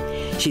disabled.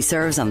 She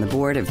serves on the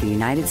board of the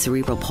United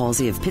Cerebral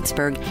Palsy of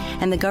Pittsburgh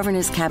and the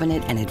Governor's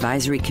Cabinet and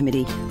Advisory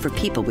Committee for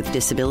People with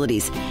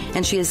Disabilities,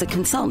 and she is a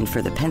consultant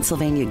for the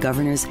Pennsylvania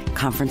Governor's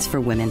Conference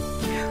for Women.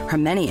 Her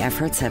many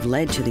efforts have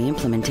led to the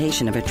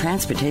implementation of a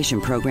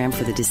transportation program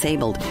for the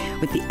disabled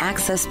with the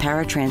Access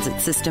Paratransit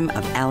System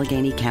of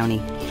Allegheny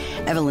County.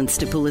 Evelyn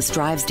Stapula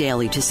strives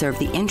daily to serve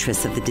the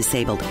interests of the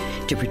disabled,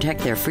 to protect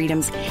their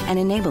freedoms, and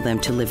enable them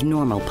to live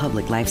normal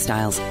public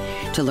lifestyles.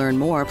 To learn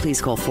more,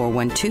 please call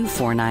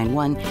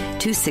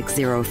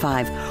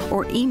 412-491-2605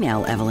 or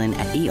email Evelyn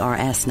at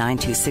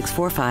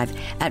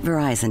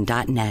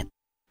ers92645@verizon.net.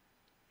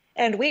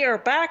 And we are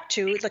back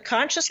to the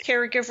Conscious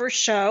Caregiver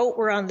Show.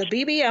 We're on the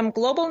BBM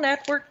Global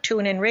Network,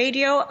 TuneIn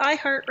Radio,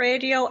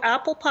 iHeartRadio,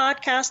 Apple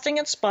Podcasting,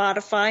 and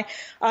Spotify.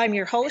 I'm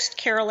your host,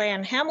 Carol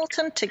Ann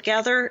Hamilton,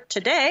 together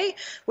today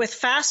with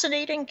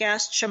fascinating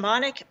guest,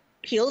 Shamanic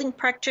healing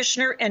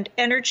practitioner and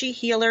energy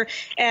healer,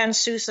 Anne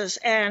Susas.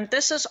 And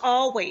this is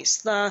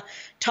always the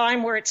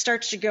time where it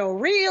starts to go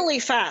really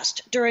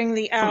fast during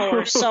the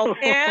hour. So,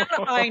 Anne,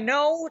 I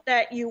know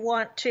that you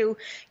want to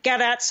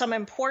get at some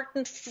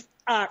important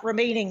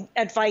remaining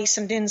advice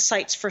and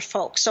insights for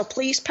folks. So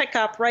please pick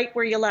up right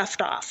where you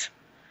left off.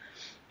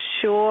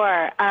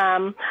 Sure.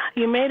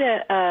 You made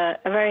a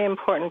very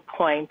important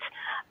point,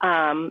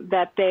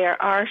 that there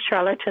are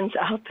charlatans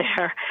out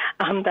there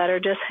that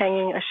are just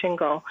hanging a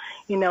shingle.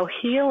 You know,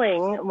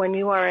 healing, when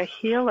you are a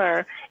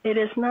healer, it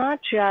is not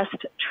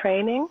just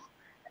training.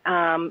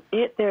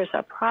 There's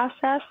a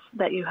process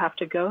that you have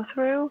to go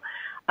through.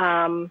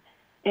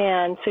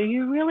 And so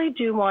you really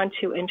do want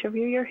to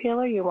interview your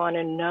healer. You want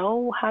to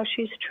know how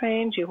she's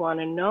trained. You want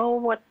to know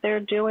what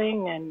they're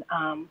doing and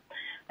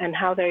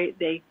how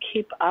they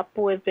keep up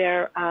with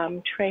their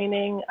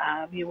training.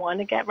 You want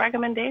to get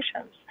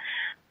recommendations.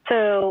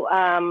 So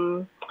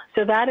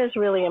that is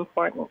really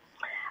important.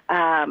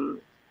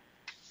 And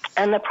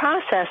the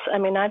process, I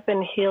mean, I've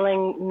been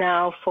healing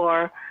now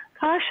for,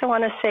 I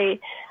want to say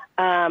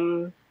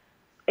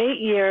 8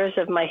 years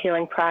of my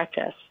healing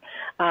practice.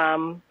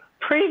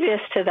 Previous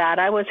to that,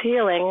 I was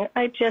healing,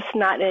 just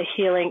not a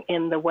healing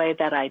in the way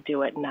that I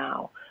do it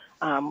now.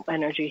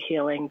 Energy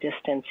healing,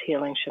 distance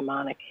healing,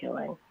 shamanic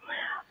healing.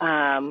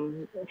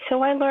 So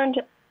I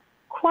learned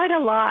quite a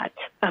lot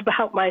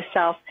about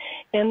myself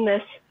in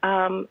this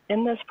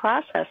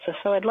process.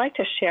 So I'd like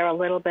to share a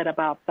little bit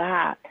about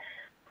that.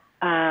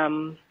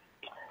 So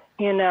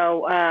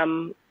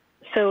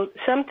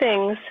some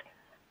things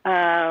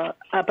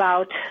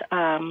about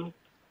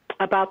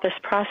this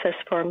process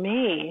for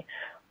me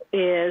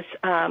is,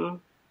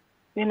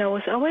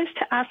 was always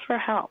to ask for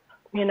help.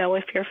 You know,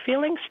 if you're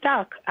feeling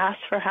stuck, ask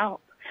for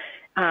help.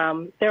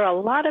 There are a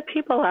lot of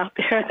people out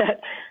there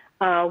that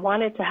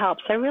wanted to help,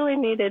 so I really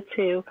needed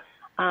to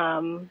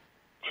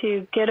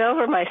get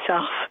over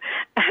myself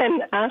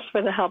and ask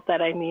for the help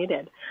that I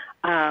needed.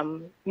 At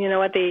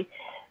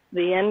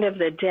the end of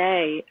the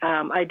day,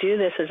 I do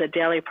this as a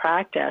daily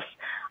practice.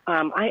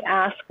 I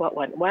ask what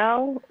went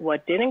well,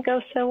 what didn't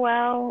go so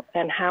well,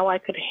 and how I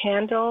could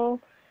handle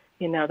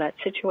that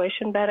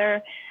situation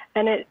better.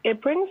 And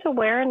it brings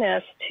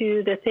awareness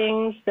to the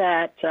things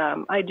that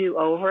I do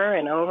over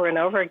and over and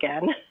over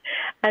again.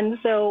 And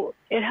so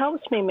it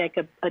helps me make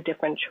a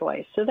different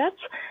choice. So that's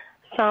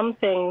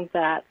something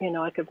that,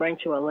 I could bring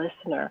to a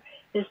listener,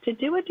 is to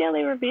do a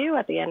daily review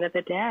at the end of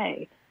the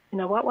day.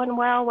 What went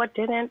well, what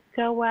didn't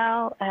go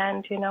well,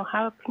 and,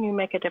 how can you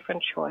make a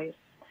different choice?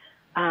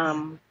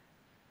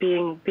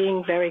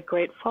 Being very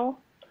grateful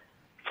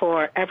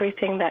for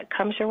everything that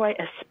comes your way,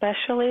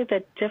 especially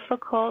the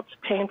difficult,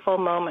 painful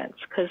moments,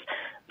 because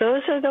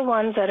those are the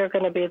ones that are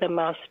going to be the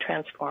most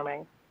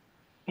transforming.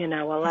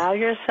 Allow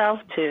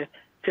yourself to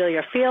feel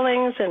your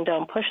feelings and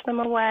don't push them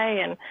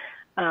away.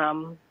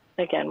 And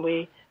again,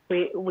 we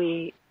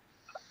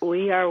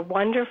are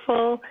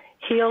wonderful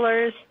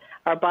healers.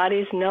 Our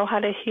bodies know how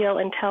to heal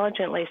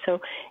intelligently,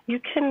 so you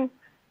can,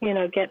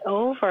 get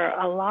over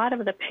a lot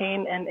of the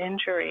pain and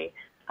injury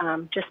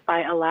just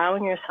by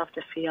allowing yourself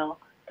to feel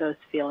those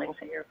feelings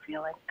that you're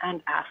feeling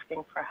and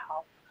asking for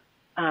help.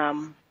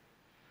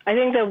 I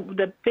think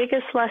the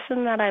biggest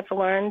lesson that I've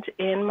learned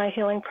in my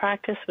healing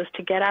practice was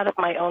to get out of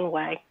my own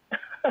way.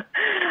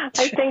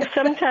 I think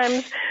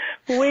sometimes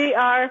we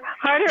are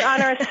harder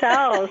on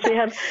ourselves. We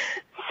have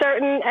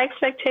certain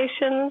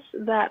expectations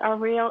that are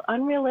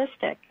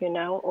unrealistic,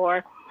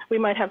 or we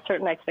might have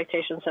certain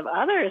expectations of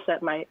others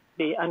that might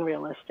be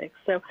unrealistic.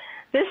 So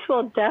this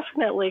will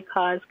definitely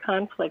cause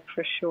conflict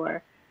for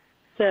sure.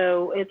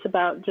 So it's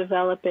about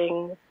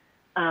developing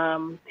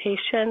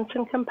patience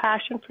and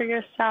compassion for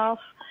yourself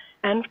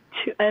and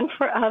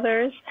for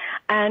others,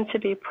 and to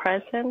be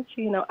present.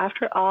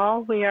 After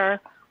all, we are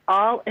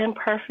all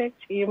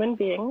imperfect human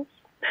beings.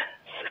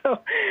 So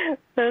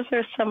those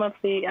are some of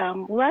the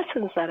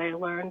lessons that I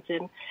learned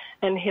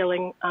in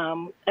healing,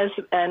 and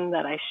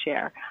that I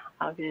share,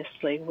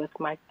 obviously, with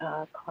my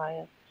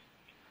clients.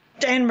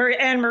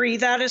 Anne-Marie,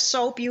 that is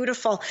so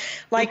beautiful.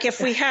 Like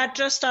if we had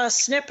just a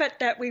snippet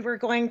that we were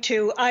going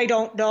to, I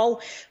don't know,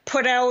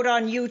 put out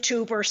on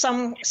YouTube or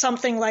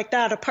something like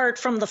that, apart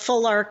from the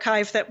full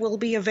archive that will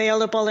be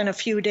available in a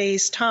few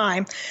days'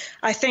 time,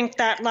 I think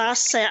that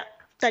last set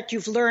that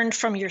you've learned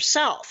from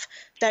yourself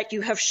that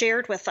you have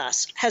shared with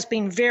us has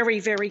been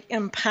very, very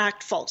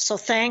impactful. So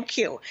thank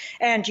you.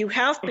 And you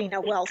have been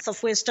a wealth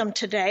of wisdom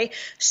today.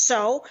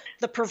 So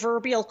the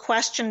proverbial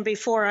question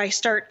before I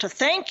start to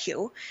thank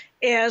you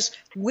is,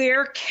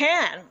 where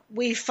can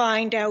we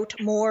find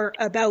out more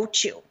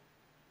about you?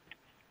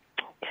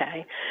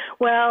 Okay.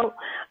 Well,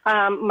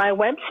 my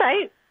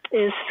website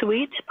is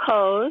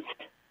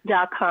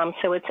sweetpose.com.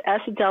 So it's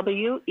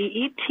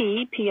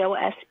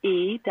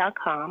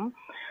SWEETPOSE.com.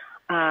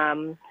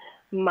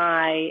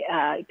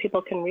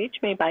 People can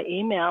reach me by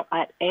email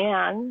at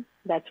Anne,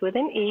 that's with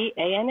an E,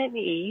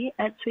 ANNE,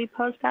 at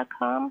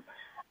sweetpose.com.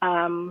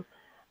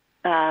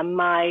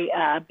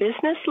 My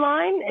business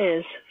line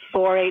is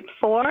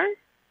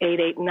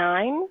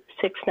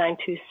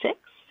 484-889-6926,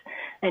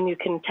 and you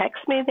can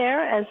text me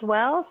there as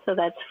well. So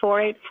that's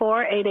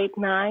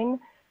 484-889-6926.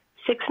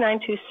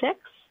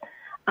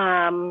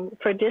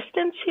 For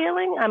distance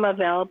healing, I'm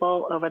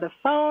available over the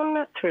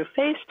phone, through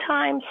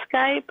FaceTime,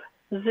 Skype,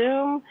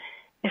 Zoom.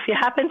 If you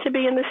happen to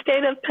be in the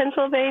state of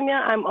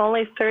Pennsylvania, I'm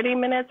only 30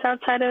 minutes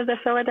outside of the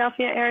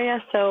Philadelphia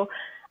area, so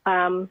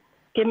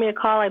give me a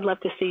call. I'd love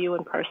to see you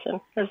in person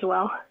as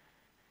well.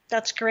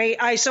 That's great.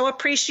 I so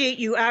appreciate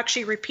you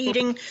actually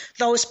repeating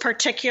those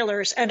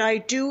particulars. And I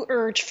do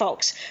urge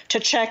folks to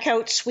check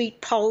out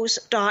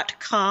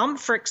sweetpose.com,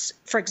 for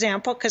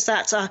example, because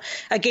that's a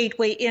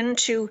gateway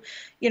into,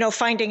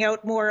 finding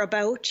out more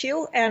about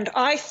you. And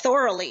I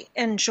thoroughly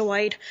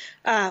enjoyed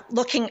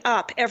looking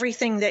up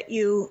everything that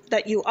you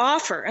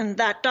offer. And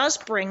that does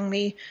bring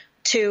me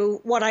to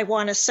what I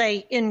want to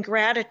say in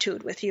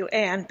gratitude with you,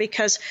 Anne,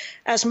 because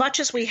as much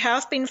as we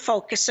have been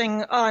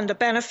focusing on the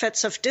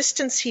benefits of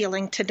distance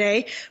healing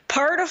today,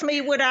 part of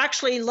me would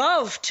actually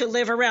love to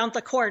live around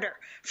the corner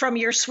from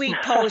your Sweet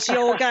Pose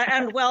Yoga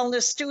and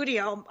Wellness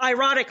Studio.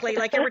 Ironically,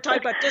 like you were talking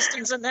about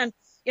distance, and then,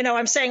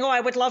 I'm saying, I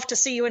would love to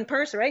see you in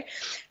person, right?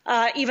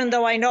 Even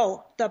though I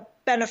know the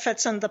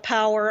benefits and the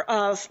power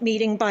of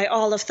meeting by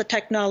all of the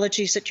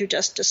technologies that you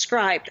just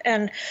described.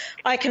 And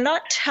I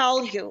cannot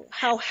tell you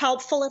how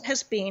helpful it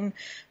has been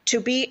to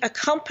be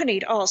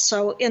accompanied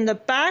also in the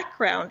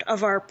background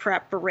of our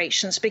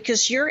preparations,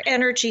 because your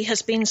energy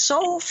has been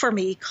so, for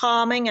me,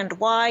 calming and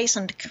wise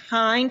and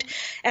kind.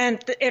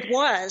 And it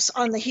was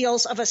on the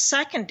heels of a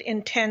second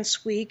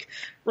intense week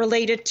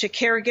related to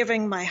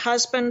caregiving my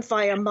husband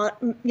via,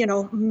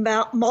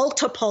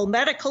 multiple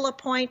medical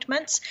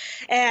appointments.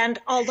 And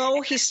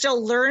although he's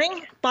still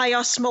learning by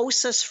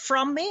osmosis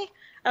from me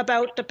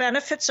about the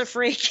benefits of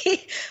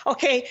Reiki,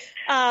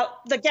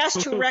 The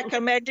guest who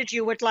recommended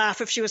you would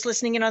laugh if she was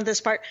listening in on this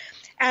part.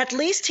 At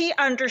least he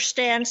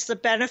understands the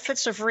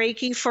benefits of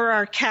Reiki for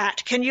our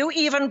cat. Can you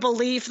even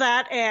believe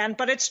that, Anne?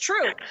 But it's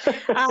true.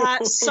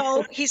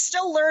 So he's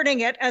still learning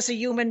it as a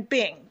human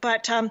being.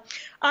 But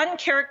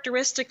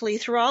uncharacteristically,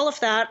 through all of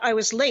that, I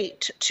was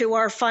late to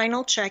our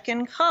final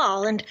check-in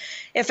call. And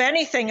if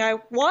anything, I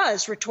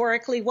was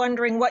rhetorically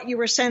wondering what you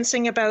were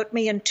sensing about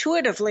me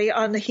intuitively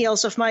on the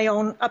heels of my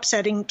own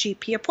upsetting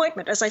GP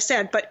appointment, as I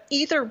said. But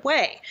either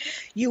way,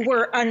 you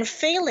were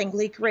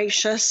unfailingly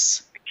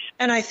gracious.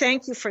 And I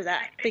thank you for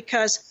that,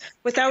 because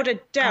without a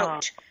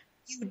doubt,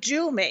 you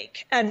do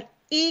make an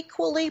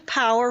equally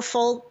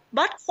powerful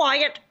but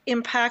quiet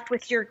impact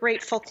with your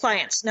grateful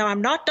clients. Now,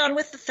 I'm not done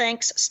with the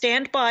thanks.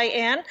 Stand by,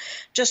 Anne.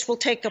 Just we'll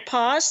take a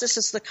pause. This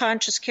is the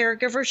Conscious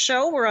Caregiver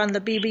Show. We're on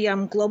the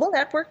BBM Global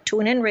Network,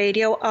 TuneIn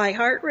Radio,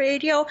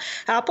 iHeartRadio,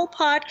 Apple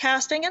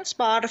Podcasting, and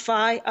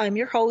Spotify. I'm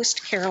your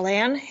host, Carol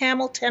Ann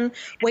Hamilton.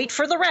 Wait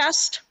for the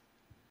rest.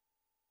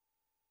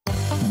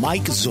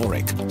 Mike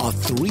Zorek, a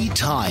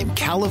 3-time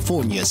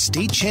California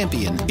state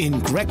champion in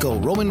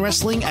Greco-Roman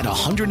wrestling at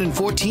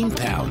 114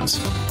 pounds.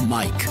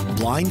 Mike,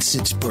 blind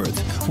since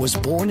birth, was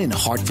born in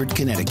Hartford,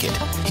 Connecticut.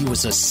 He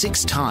was a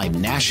 6-time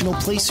national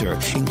placer,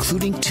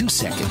 including 2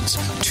 seconds,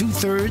 2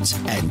 thirds,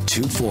 and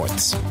 2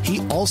 fourths. He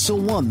also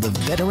won the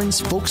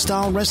Veterans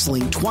Folk-Style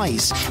Wrestling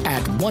twice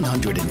at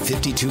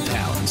 152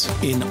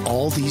 pounds. In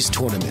all these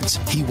tournaments,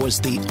 he was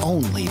the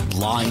only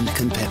blind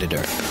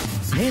competitor.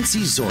 Nancy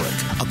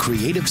Zorek, a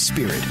creative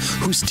spirit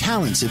whose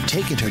talents have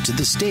taken her to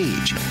the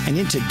stage and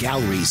into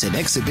galleries and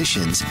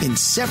exhibitions in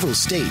several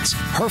states.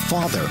 Her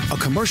father, a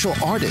commercial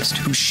artist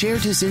who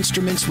shared his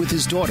instruments with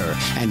his daughter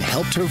and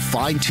helped her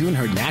fine-tune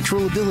her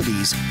natural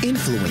abilities,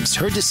 influenced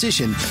her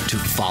decision to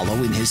follow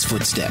in his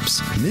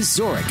footsteps. Ms.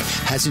 Zorek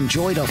has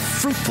enjoyed a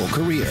fruitful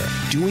career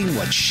doing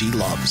what she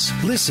loves.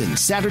 Listen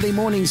Saturday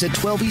mornings at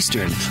 12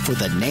 Eastern for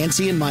the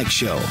Nancy and Mike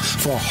Show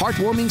for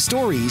heartwarming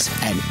stories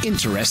and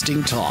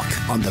interesting talk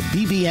on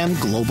the BBM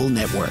Global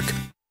Network.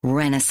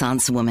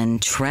 Renaissance woman,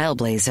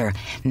 trailblazer,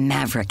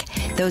 maverick.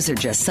 Those are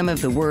just some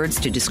of the words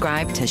to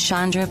describe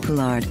Tashandra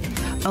Poulard,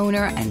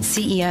 owner and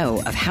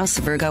CEO of House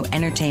of Virgo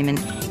Entertainment,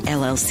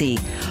 LLC,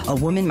 a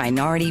woman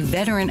minority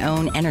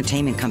veteran-owned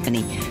entertainment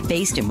company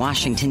based in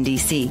Washington,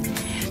 D.C.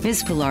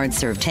 Ms. Poulard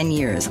served 10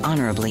 years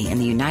honorably in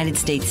the United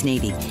States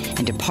Navy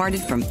and departed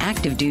from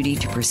active duty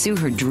to pursue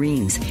her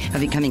dreams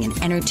of becoming an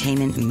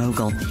entertainment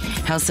mogul.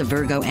 House of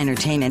Virgo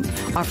Entertainment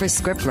offers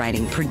script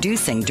writing,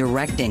 producing,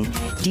 directing,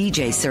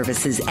 DJ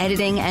services,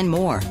 editing, and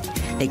more.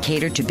 They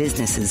cater to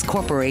businesses,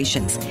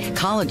 corporations,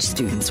 college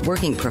students,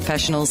 working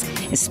professionals,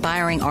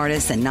 aspiring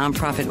artists, and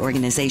nonprofit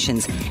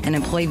organizations, and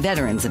employ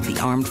veterans of the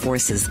armed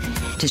forces.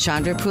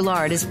 Tashandra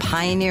Poulard is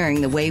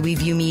pioneering the way we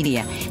view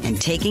media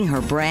and taking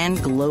her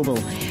brand global.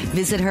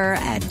 Visit her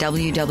at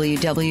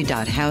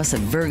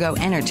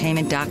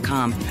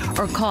www.houseofvirgoentertainment.com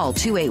or call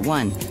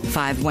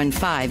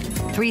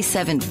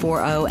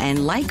 281-515-3740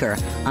 and like her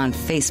on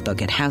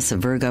Facebook at House of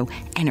Virgo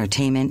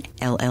Entertainment,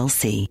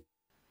 LLC.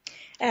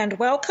 And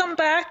welcome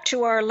back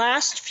to our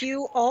last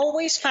few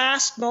always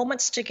fast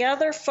moments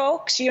together,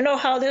 folks. You know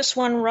how this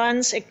one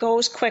runs. It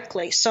goes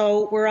quickly.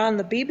 So we're on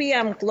the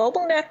BBM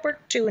Global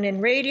Network,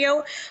 TuneIn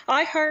Radio,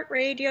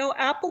 iHeartRadio,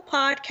 Apple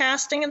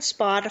Podcasting, and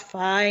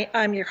Spotify.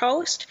 I'm your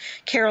host,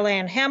 Carol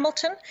Ann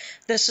Hamilton.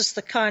 This is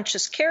the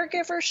Conscious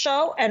Caregiver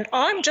Show, and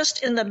I'm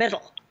just in the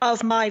middle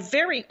of my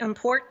very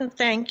important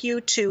thank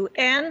you to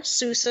Anne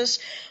Susas,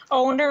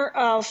 owner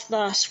of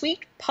the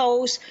Sweet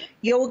Pose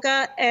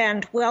Yoga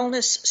and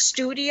Wellness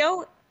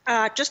Studio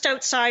just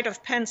outside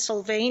of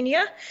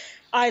Pennsylvania.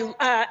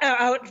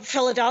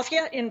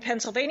 Philadelphia in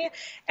Pennsylvania,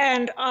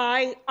 and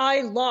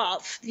I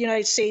love the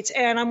United States,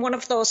 and I'm one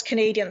of those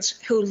Canadians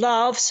who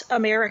loves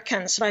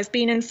Americans, and I've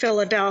been in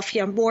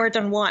Philadelphia more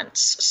than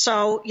once.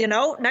 So,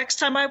 next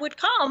time I would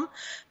come,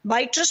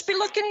 might just be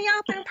looking you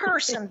up in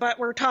person, but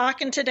we're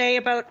talking today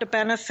about the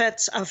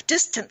benefits of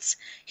distance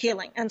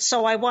healing, and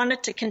so I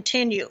wanted to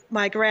continue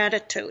my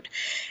gratitude,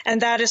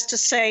 and that is to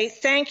say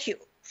thank you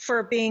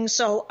for being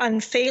so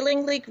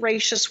unfailingly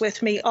gracious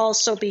with me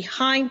also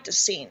behind the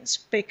scenes,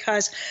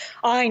 because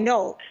I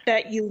know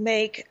that you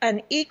make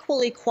an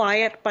equally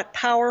quiet but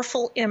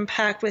powerful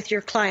impact with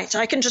your clients.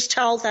 I can just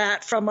tell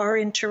that from our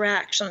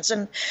interactions.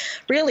 And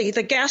really,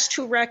 the guest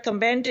who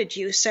recommended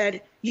you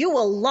said, "You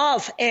will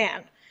love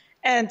Anne."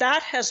 And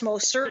that has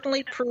most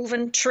certainly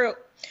proven true.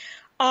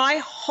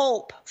 I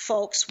hope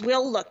folks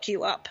will look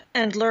you up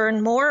and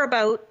learn more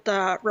about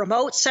the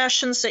remote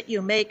sessions that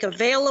you make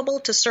available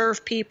to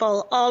serve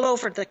people all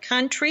over the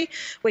country.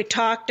 We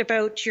talked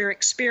about your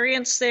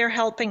experience there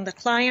helping the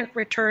client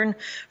return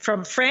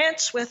from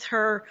France with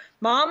her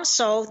mom.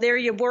 So there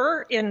you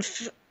were in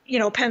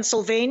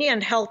Pennsylvania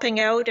and helping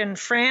out in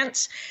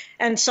France.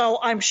 And so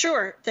I'm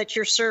sure that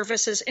your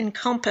services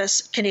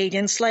encompass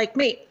Canadians like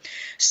me.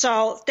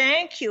 So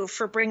thank you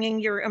for bringing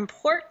your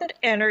important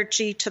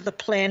energy to the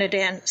planet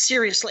Anne,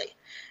 seriously,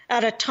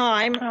 at a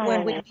time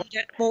when we need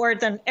it more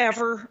than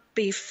ever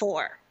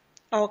before.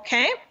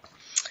 Okay?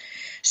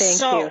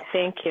 Thank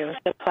you.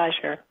 It's a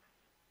pleasure.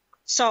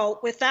 So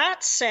with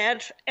that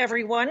said,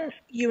 everyone,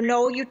 you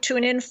know you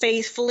tune in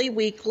faithfully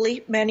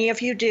weekly. Many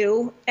of you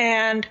do.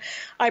 And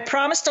I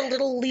promised a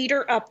little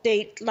leader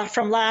update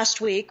from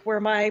last week where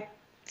my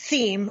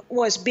theme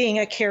was being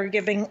a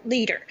caregiving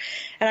leader.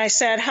 And I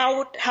said,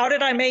 how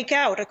did I make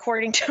out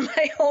according to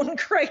my own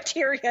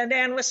criteria? And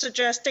Anne was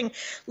suggesting,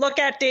 look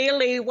at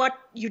daily what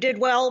you did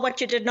well,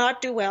 what you did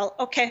not do well.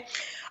 Okay,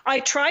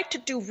 I tried to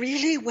do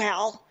really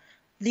well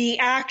the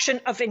action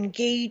of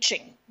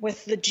engaging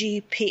with the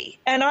GP.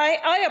 And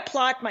I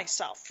applaud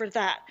myself for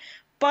that.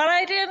 But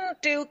I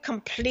didn't do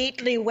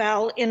completely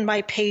well in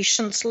my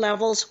patience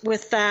levels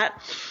with that.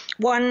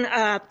 One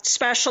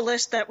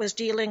specialist that was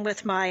dealing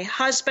with my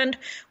husband,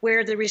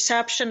 where the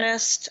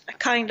receptionist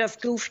kind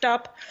of goofed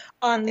up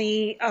on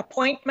the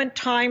appointment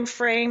time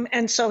frame,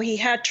 and so he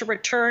had to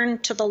return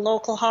to the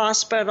local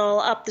hospital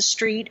up the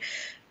street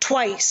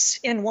twice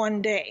in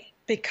one day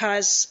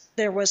because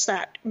there was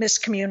that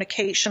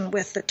miscommunication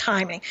with the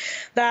timing.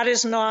 That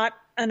is not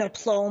an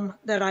aplomb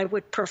that I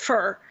would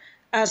prefer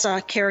as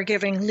a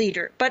caregiving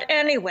leader. But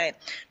anyway,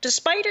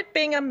 despite it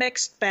being a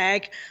mixed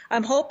bag,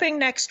 I'm hoping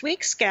next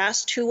week's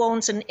guest, who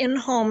owns an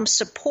in-home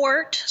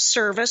support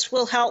service,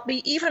 will help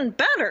me even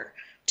better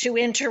to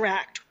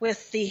interact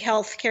with the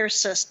healthcare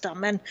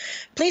system. And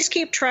please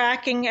keep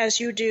tracking, as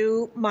you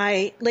do,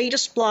 my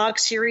latest blog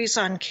series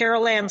on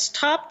Carol Ann's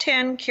Top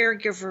 10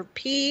 Caregiver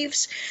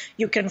Peeves.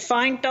 You can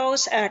find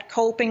those at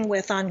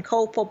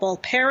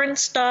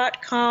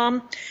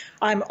copingwithUncopableparents.com.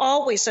 I'm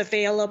always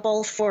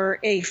available for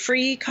a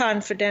free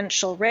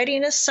confidential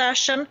readiness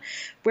session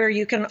where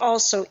you can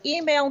also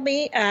email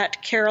me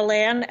at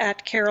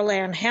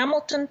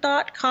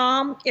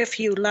carolann@carolannhamilton.com if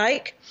you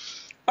like.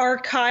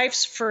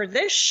 Archives for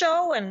this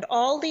show and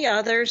all the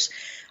others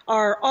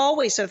are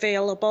always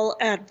available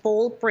at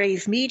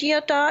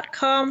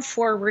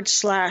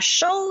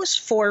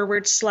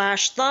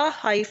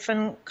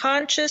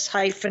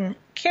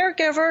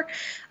boldbravemedia.com/shows/the-conscious-caregiver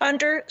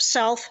under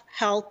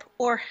self-help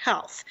or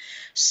health.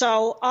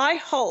 So I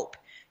hope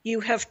you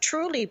have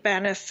truly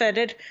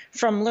benefited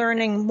from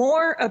learning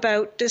more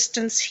about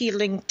distance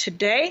healing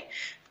today,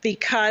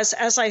 because,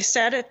 as I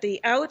said at the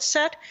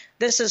outset,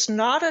 this is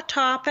not a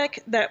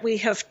topic that we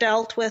have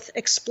dealt with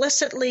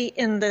explicitly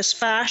in this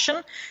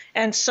fashion,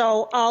 and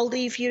so I'll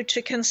leave you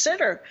to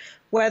consider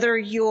whether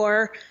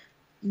your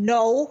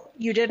no,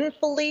 you didn't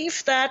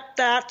believe that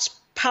that's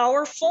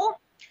powerful,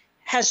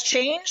 has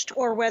changed,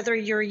 or whether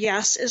your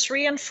yes is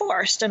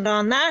reinforced. And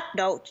on that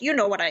note, you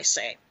know what I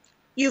say.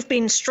 You've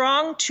been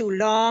strong too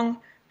long.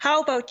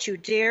 How about you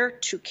dare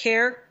to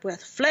care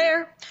with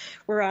flair?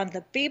 We're on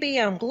the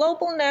BBM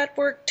Global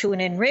Network,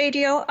 TuneIn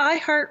Radio,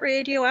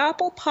 iHeartRadio,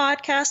 Apple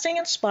Podcasting,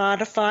 and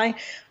Spotify.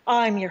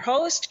 I'm your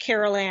host,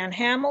 Carol Ann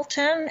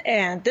Hamilton,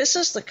 and this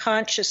is the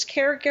Conscious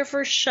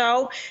Caregiver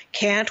Show.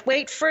 Can't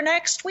wait for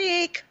next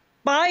week.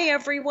 Bye,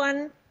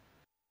 everyone.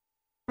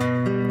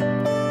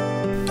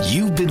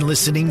 You've been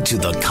listening to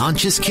The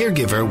Conscious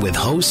Caregiver with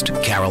host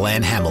Carol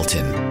Ann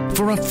Hamilton.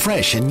 For a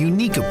fresh and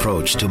unique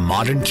approach to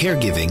modern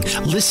caregiving,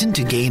 listen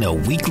to gain a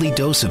weekly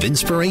dose of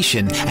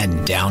inspiration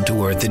and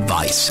down-to-earth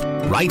advice.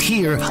 Right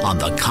here on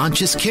The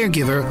Conscious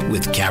Caregiver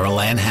with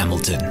Carol Ann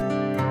Hamilton.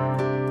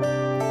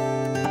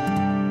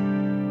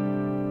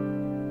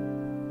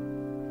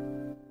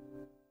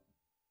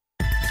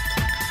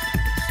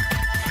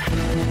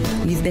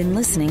 You've been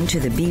listening to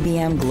the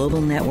BBM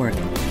Global Network.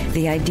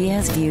 The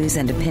ideas, views,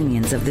 and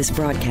opinions of this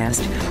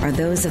broadcast are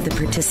those of the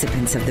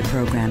participants of the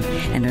program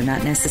and are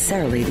not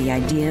necessarily the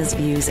ideas,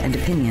 views, and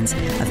opinions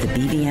of the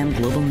BBM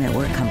Global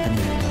Network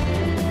Company.